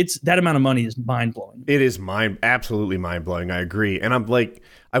 It's that amount of money is mind blowing. It is absolutely mind blowing. I agree. And I'm like,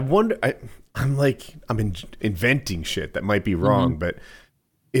 I wonder, I'm inventing shit that might be wrong, but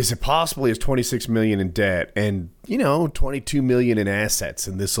is it possible he has 26 million in debt and 22 million in assets,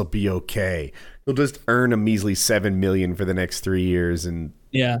 and this will be okay? He'll just earn a measly 7 million for the next 3 years and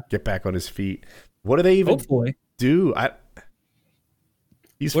get back on his feet. What do they even Hopefully. do?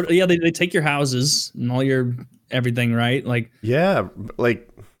 They take your houses and all your everything, right? Like, yeah, like,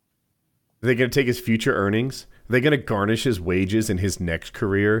 are they going to take his future earnings? Are they going to garnish his wages in his next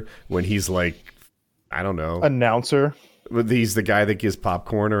career when he's like, I don't know, Announcer. he's the guy that gives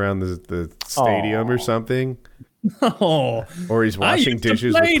popcorn around the stadium or something? oh, Or he's washing used to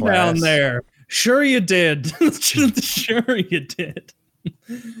dishes play with class. down there. Sure you did. Sure you did.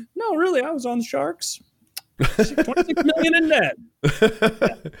 No, really, I was on the Sharks. 26 million in debt.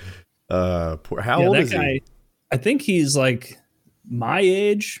 How old is he? I think he's like my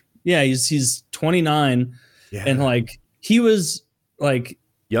age. Yeah, he's 29, Yeah. and like he was like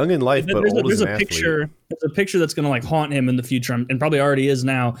Young in life, but old as an athlete. There's a picture that's gonna like haunt him in the future, and probably already is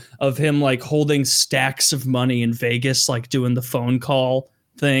now, of him like holding stacks of money in Vegas, like doing the phone call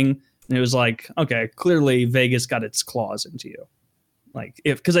thing. And it was like, okay, clearly Vegas got its claws into you. Like,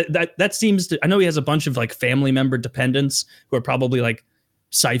 because that seems to, I know he has a bunch of like family member dependents who are probably like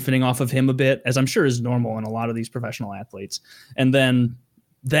siphoning off of him a bit, as I'm sure is normal in a lot of these professional athletes. And then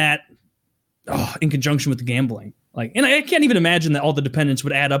that, in conjunction with the gambling, like, and I can't even imagine that all the dependents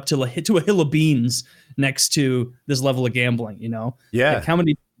would add up to a hill of beans next to this level of gambling. Yeah. Like how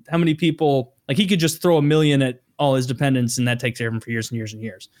many people, like, he could just throw $1 million at all his dependents, and that takes care of him for years and years and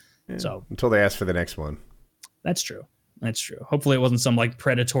years. Yeah. So until they ask for the next one. That's true. Hopefully it wasn't some like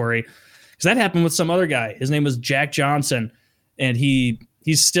predatory, because that happened with some other guy. His name was Jack Johnson, and he's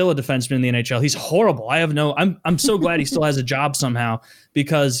still a defenseman in the NHL. He's horrible. I'm so glad he still has a job somehow,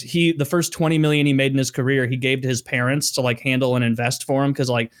 because the first 20 million he made in his career, he gave to his parents to like handle and invest for him. Cause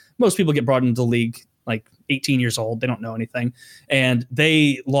like most people get brought into the league like 18 years old. They don't know anything. And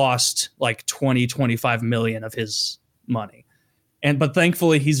they lost like 25 million of his money. But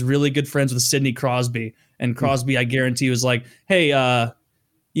thankfully he's really good friends with Sidney Crosby, and Crosby, I guarantee, was like, hey,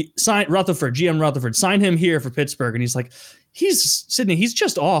 Sign Rutherford, GM Rutherford, sign him here for Pittsburgh. And he's like, Sidney, he's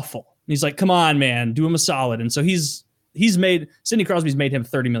just awful. And he's like, come on, man, do him a solid. And so Sidney Crosby's made him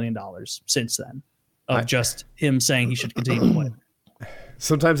 $30 million since then of just him saying he should continue to play.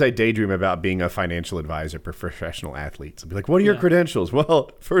 Sometimes I daydream about being a financial advisor for professional athletes. I'll be like, what are your credentials?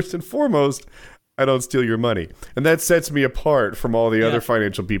 Well, first and foremost, I don't steal your money. And that sets me apart from all the other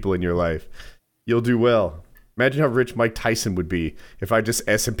financial people in your life. You'll do well. Imagine how rich Mike Tyson would be if I just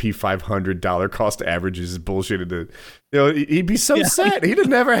S&P 500 dollar cost averages his bullshit. He'd be so sad. He'd have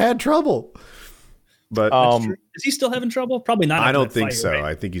never had trouble. But is he still having trouble? Probably not. I don't think so. Right?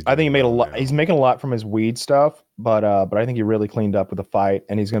 I think he made a lot. He's making a lot from his weed stuff, but I think he really cleaned up with the fight,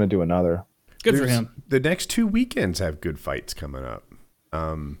 and he's going to do another. Good for him. The next 2 weekends have good fights coming up.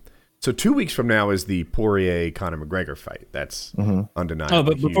 So 2 weeks from now is the Poirier-Conor McGregor fight. That's undeniable. Oh,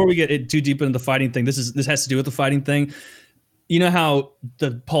 but before we get too deep into the fighting thing, this has to do with the fighting thing. You know how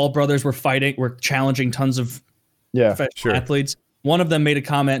the Paul brothers were challenging tons of professional athletes. One of them made a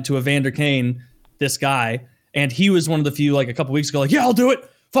comment to Evander Kane, this guy, and he was one of the few, like a couple weeks ago, like, yeah, I'll do it.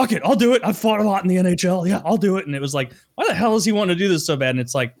 Fuck it, I'll do it. I've fought a lot in the NHL. Yeah, I'll do it. And it was like, why the hell does he want to do this so bad? And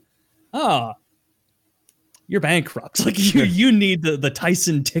it's like, you're bankrupt. Like you need the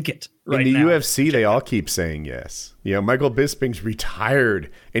Tyson ticket right now. In the UFC, they all keep saying yes. Michael Bisping's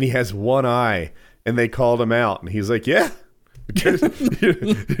retired and he has one eye, and they called him out, and he's like, yeah. Because,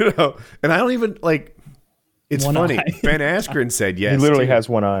 and I don't even like. It's one funny. Eye. Ben Askren said yes. He literally has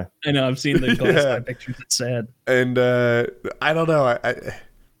one eye. I know. I've seen the glass eye pictures. It's sad. And I don't know. I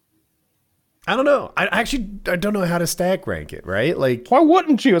don't know. I don't know how to stack rank it. Right? Like, why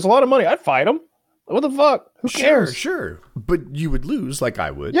wouldn't you? It's a lot of money. I'd fight him. What the fuck? Who cares? Sure. But you would lose, like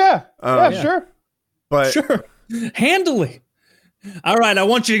I would. Yeah. Sure. But sure. Handily. All right, I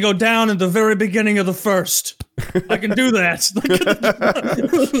want you to go down at the very beginning of the first. I can do that.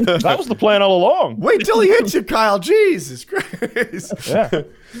 That was the plan all along. Wait till he hits you, Kyle. Jesus Christ.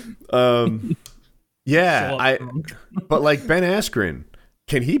 Yeah. But like Ben Askren,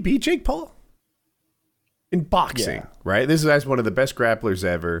 can he beat Jake Paul? In boxing, right? This is one of the best grapplers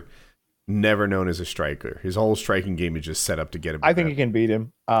ever, never known as a striker. His whole striking game is just set up to get him. I think he can beat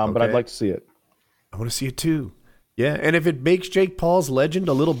him, but I'd like to see it. I want to see it too. Yeah, and if it makes Jake Paul's legend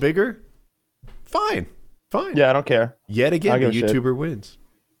a little bigger, fine. Yeah, I don't care. Yet again, the YouTuber wins.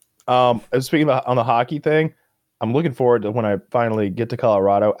 Speaking about on the hockey thing, I'm looking forward to when I finally get to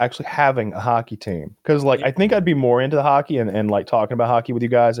Colorado, actually having a hockey team. Because I think I'd be more into the hockey and like talking about hockey with you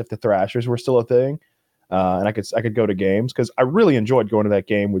guys if the Thrashers were still a thing, and I could go to games, because I really enjoyed going to that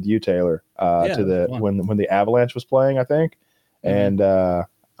game with you, Taylor, when the Avalanche was playing, I think, and I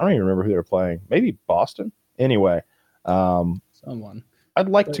don't even remember who they were playing. Maybe Boston. Anyway, someone. I'd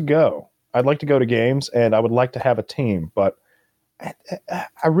like to go. I'd like to go to games, and I would like to have a team, but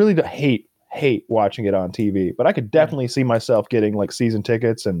I really hate watching it on TV. But I could definitely see myself getting like season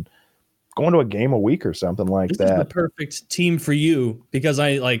tickets and going to a game a week or something like that. This is the perfect team for you, because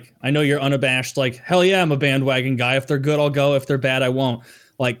I know you're unabashed. Like, hell yeah, I'm a bandwagon guy. If they're good, I'll go. If they're bad, I won't.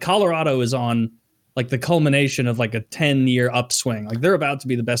 Like, Colorado is on like the culmination of like a 10-year upswing. Like, they're about to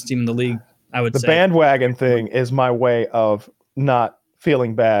be the best team in the league, I would say. The bandwagon thing is my way of not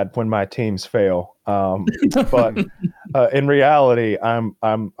feeling bad when my teams fail. But in reality, I'm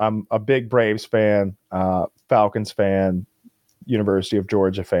a big Braves fan, Falcons fan, University of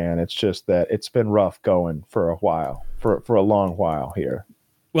Georgia fan. It's just that it's been rough going for a while, for a long while here.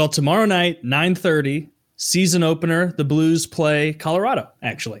 Well, tomorrow night, 9:30, season opener. The Blues play Colorado,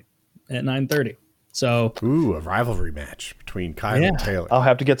 actually, at 9:30. So, a rivalry match between Kyle and Taylor. I'll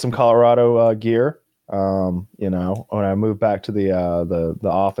have to get some Colorado gear. When I move back to the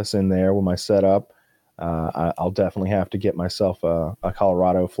office in there with my setup, I'll definitely have to get myself a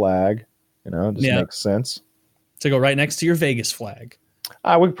Colorado flag. It just makes sense to go right next to your Vegas flag.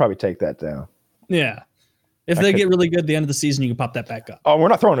 We could probably take that down. Yeah. If they get really good at the end of the season, you can pop that back up. Oh, we're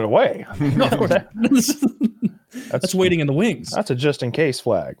not throwing it away. No, of course. That's waiting in the wings. That's a just in case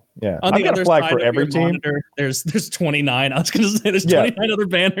flag. Yeah. On the other flag side for every team. Monitor, there's 29. I was going to say there's 29 other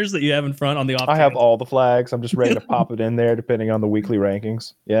banners that you have in front on the off. I have all the flags. I'm just ready to pop it in there depending on the weekly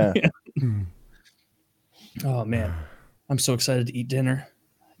rankings. Yeah. Oh man, I'm so excited to eat dinner.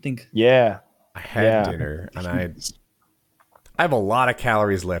 I think. Yeah. I had dinner and I have a lot of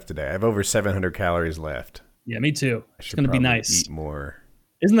calories left today. I have over 700 calories left. Yeah, me too. It's going to be nice. Eat more.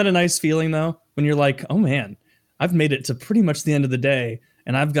 Isn't that a nice feeling though? When you're like, oh man, I've made it to pretty much the end of the day,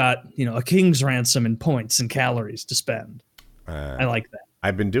 and I've got a king's ransom in points and calories to spend. I like that.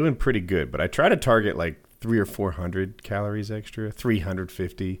 I've been doing pretty good, but I try to target like 300 or 400 calories extra.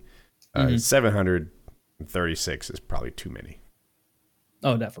 350, 736 is probably too many.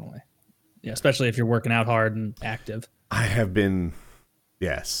 Oh, definitely. Yeah, especially if you're working out hard and active. I have been,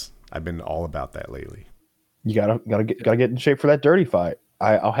 yes, I've been all about that lately. You gotta get in shape for that Dirty fight.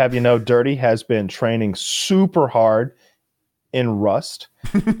 I'll have you know, Dirty has been training super hard in Rust,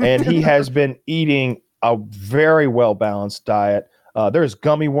 and he has been eating a very well balanced diet. There's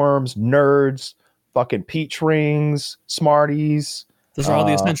gummy worms, nerds, fucking peach rings, Smarties. Those are all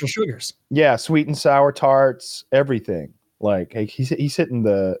the essential sugars. Yeah, sweet and sour tarts, everything. Like he's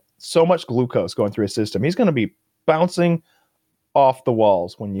hitting so much glucose going through his system. He's going to be bouncing off the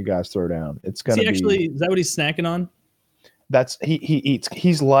walls when you guys throw down. It's going to be actually, is that what he's snacking on? That's he eats.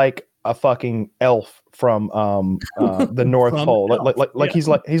 He's like a fucking elf from the North Pole. Like he's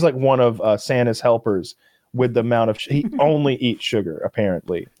like one of Santa's helpers with the amount of he only eats sugar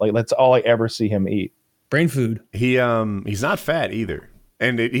apparently. Like that's all I ever see him eat. Brain food. He's not fat either,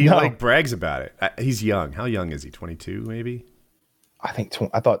 and he like brags about it. He's young. How young is he? 22 maybe. I think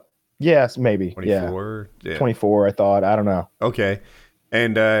I thought yes maybe 24. Yeah. 24. I thought I don't know. Okay,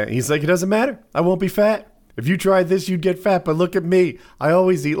 and he's like, it doesn't matter. I won't be fat. If you tried this, you'd get fat. But look at me. I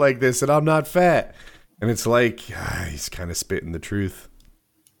always eat like this, and I'm not fat. And it's like he's kind of spitting the truth.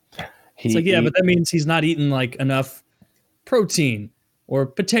 It's like, but that means he's not eating like enough protein or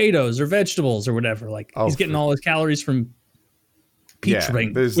potatoes or vegetables or whatever. Like he's getting all his calories from peach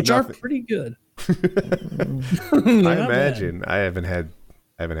rings, which are pretty good. I imagine. I haven't had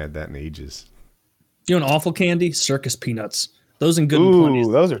that in ages. You know, an awful candy, circus peanuts. Those and good.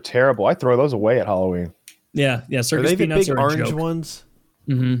 Ooh, those are terrible. I throw those away at Halloween. Yeah, circus are they peanuts the big are orange joke. ones.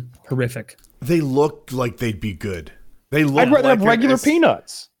 Mm-hmm. Horrific. They look like they'd be good. They look. I'd rather like have regular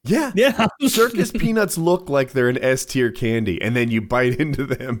peanuts. Yeah. Circus peanuts look like they're an S tier candy, and then you bite into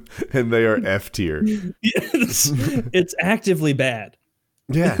them, and they are F tier. It's actively bad.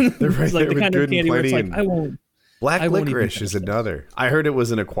 Yeah, they're right It's like there the with kind of good and candy where it's plenty. like, I won't. Black I won't licorice even is finish another. I heard it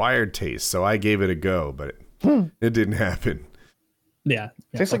was an acquired taste, so I gave it a go, but it didn't happen. Yeah.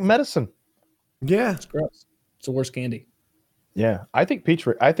 Tastes like medicine. Yeah, It's gross. It's the worst candy. Yeah, I think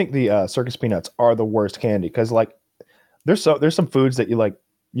the circus peanuts are the worst candy because like there's some foods that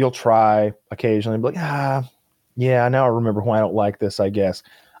you'll try occasionally and be like yeah, now I remember why I don't like this. I guess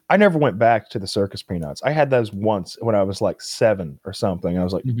I never went back to the circus peanuts. I had those once when I was like 7 or something. I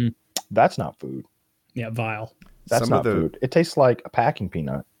was like, that's not food. Yeah, vile. That's not food. It tastes like a packing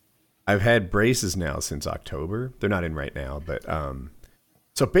peanut. I've had braces now since October. They're not in right now, but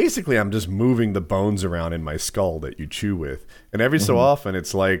so basically I'm just moving the bones around in my skull that you chew with. And every so often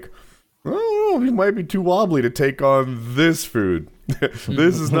it's like, oh, you might be too wobbly to take on this food.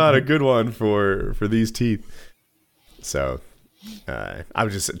 This is not a good one for these teeth. So I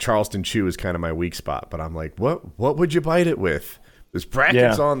was just Charleston Chew is kind of my weak spot, but I'm like, what would you bite it with? There's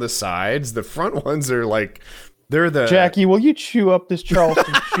brackets on the sides. The front ones are like they're the Jackie, will you chew up this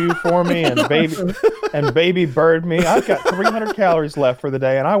Charleston Chew for me and baby bird me? I've got 300 calories left for the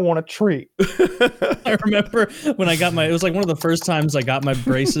day and I want a treat. I remember when I got it was like one of the first times I got my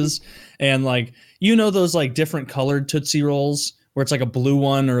braces and like, those like different colored Tootsie Rolls where it's like a blue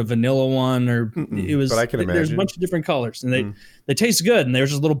one or a vanilla one or it was, but I can imagine. There's a bunch of different colors and they taste good. And there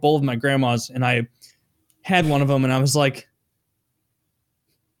was this little bowl of my grandma's and I had one of them and I was like,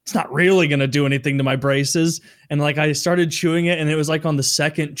 it's not really going to do anything to my braces. And like, I started chewing it and it was like on the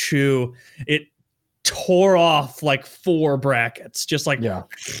second chew, it tore off like 4 brackets, just like, yeah.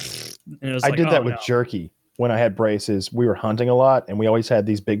 And it was I did that with jerky when I had braces. We were hunting a lot and we always had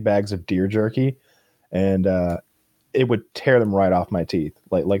these big bags of deer jerky and, it would tear them right off my teeth.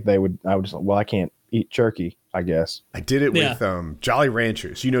 I would just, I can't eat jerky, I guess. I did it with Jolly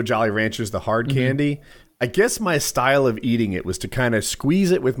Ranchers. Jolly Ranchers, the hard candy. I guess my style of eating it was to kind of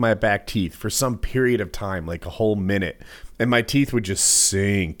squeeze it with my back teeth for some period of time, like a whole minute. And my teeth would just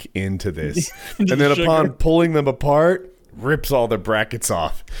sink into this. And then upon pulling them apart, rips all the brackets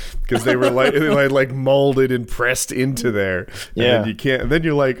off because they were like molded and pressed into there. And then you can't. And then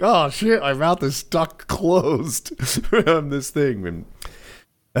you're like, oh shit, my mouth is stuck closed from this thing. And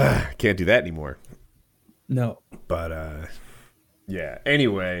can't do that anymore. No. But yeah.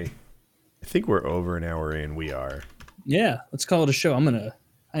 Anyway. I think we're over an hour in. We are. Yeah, let's call it a show.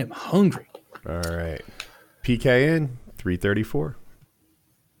 I am hungry. All right. PKN 334.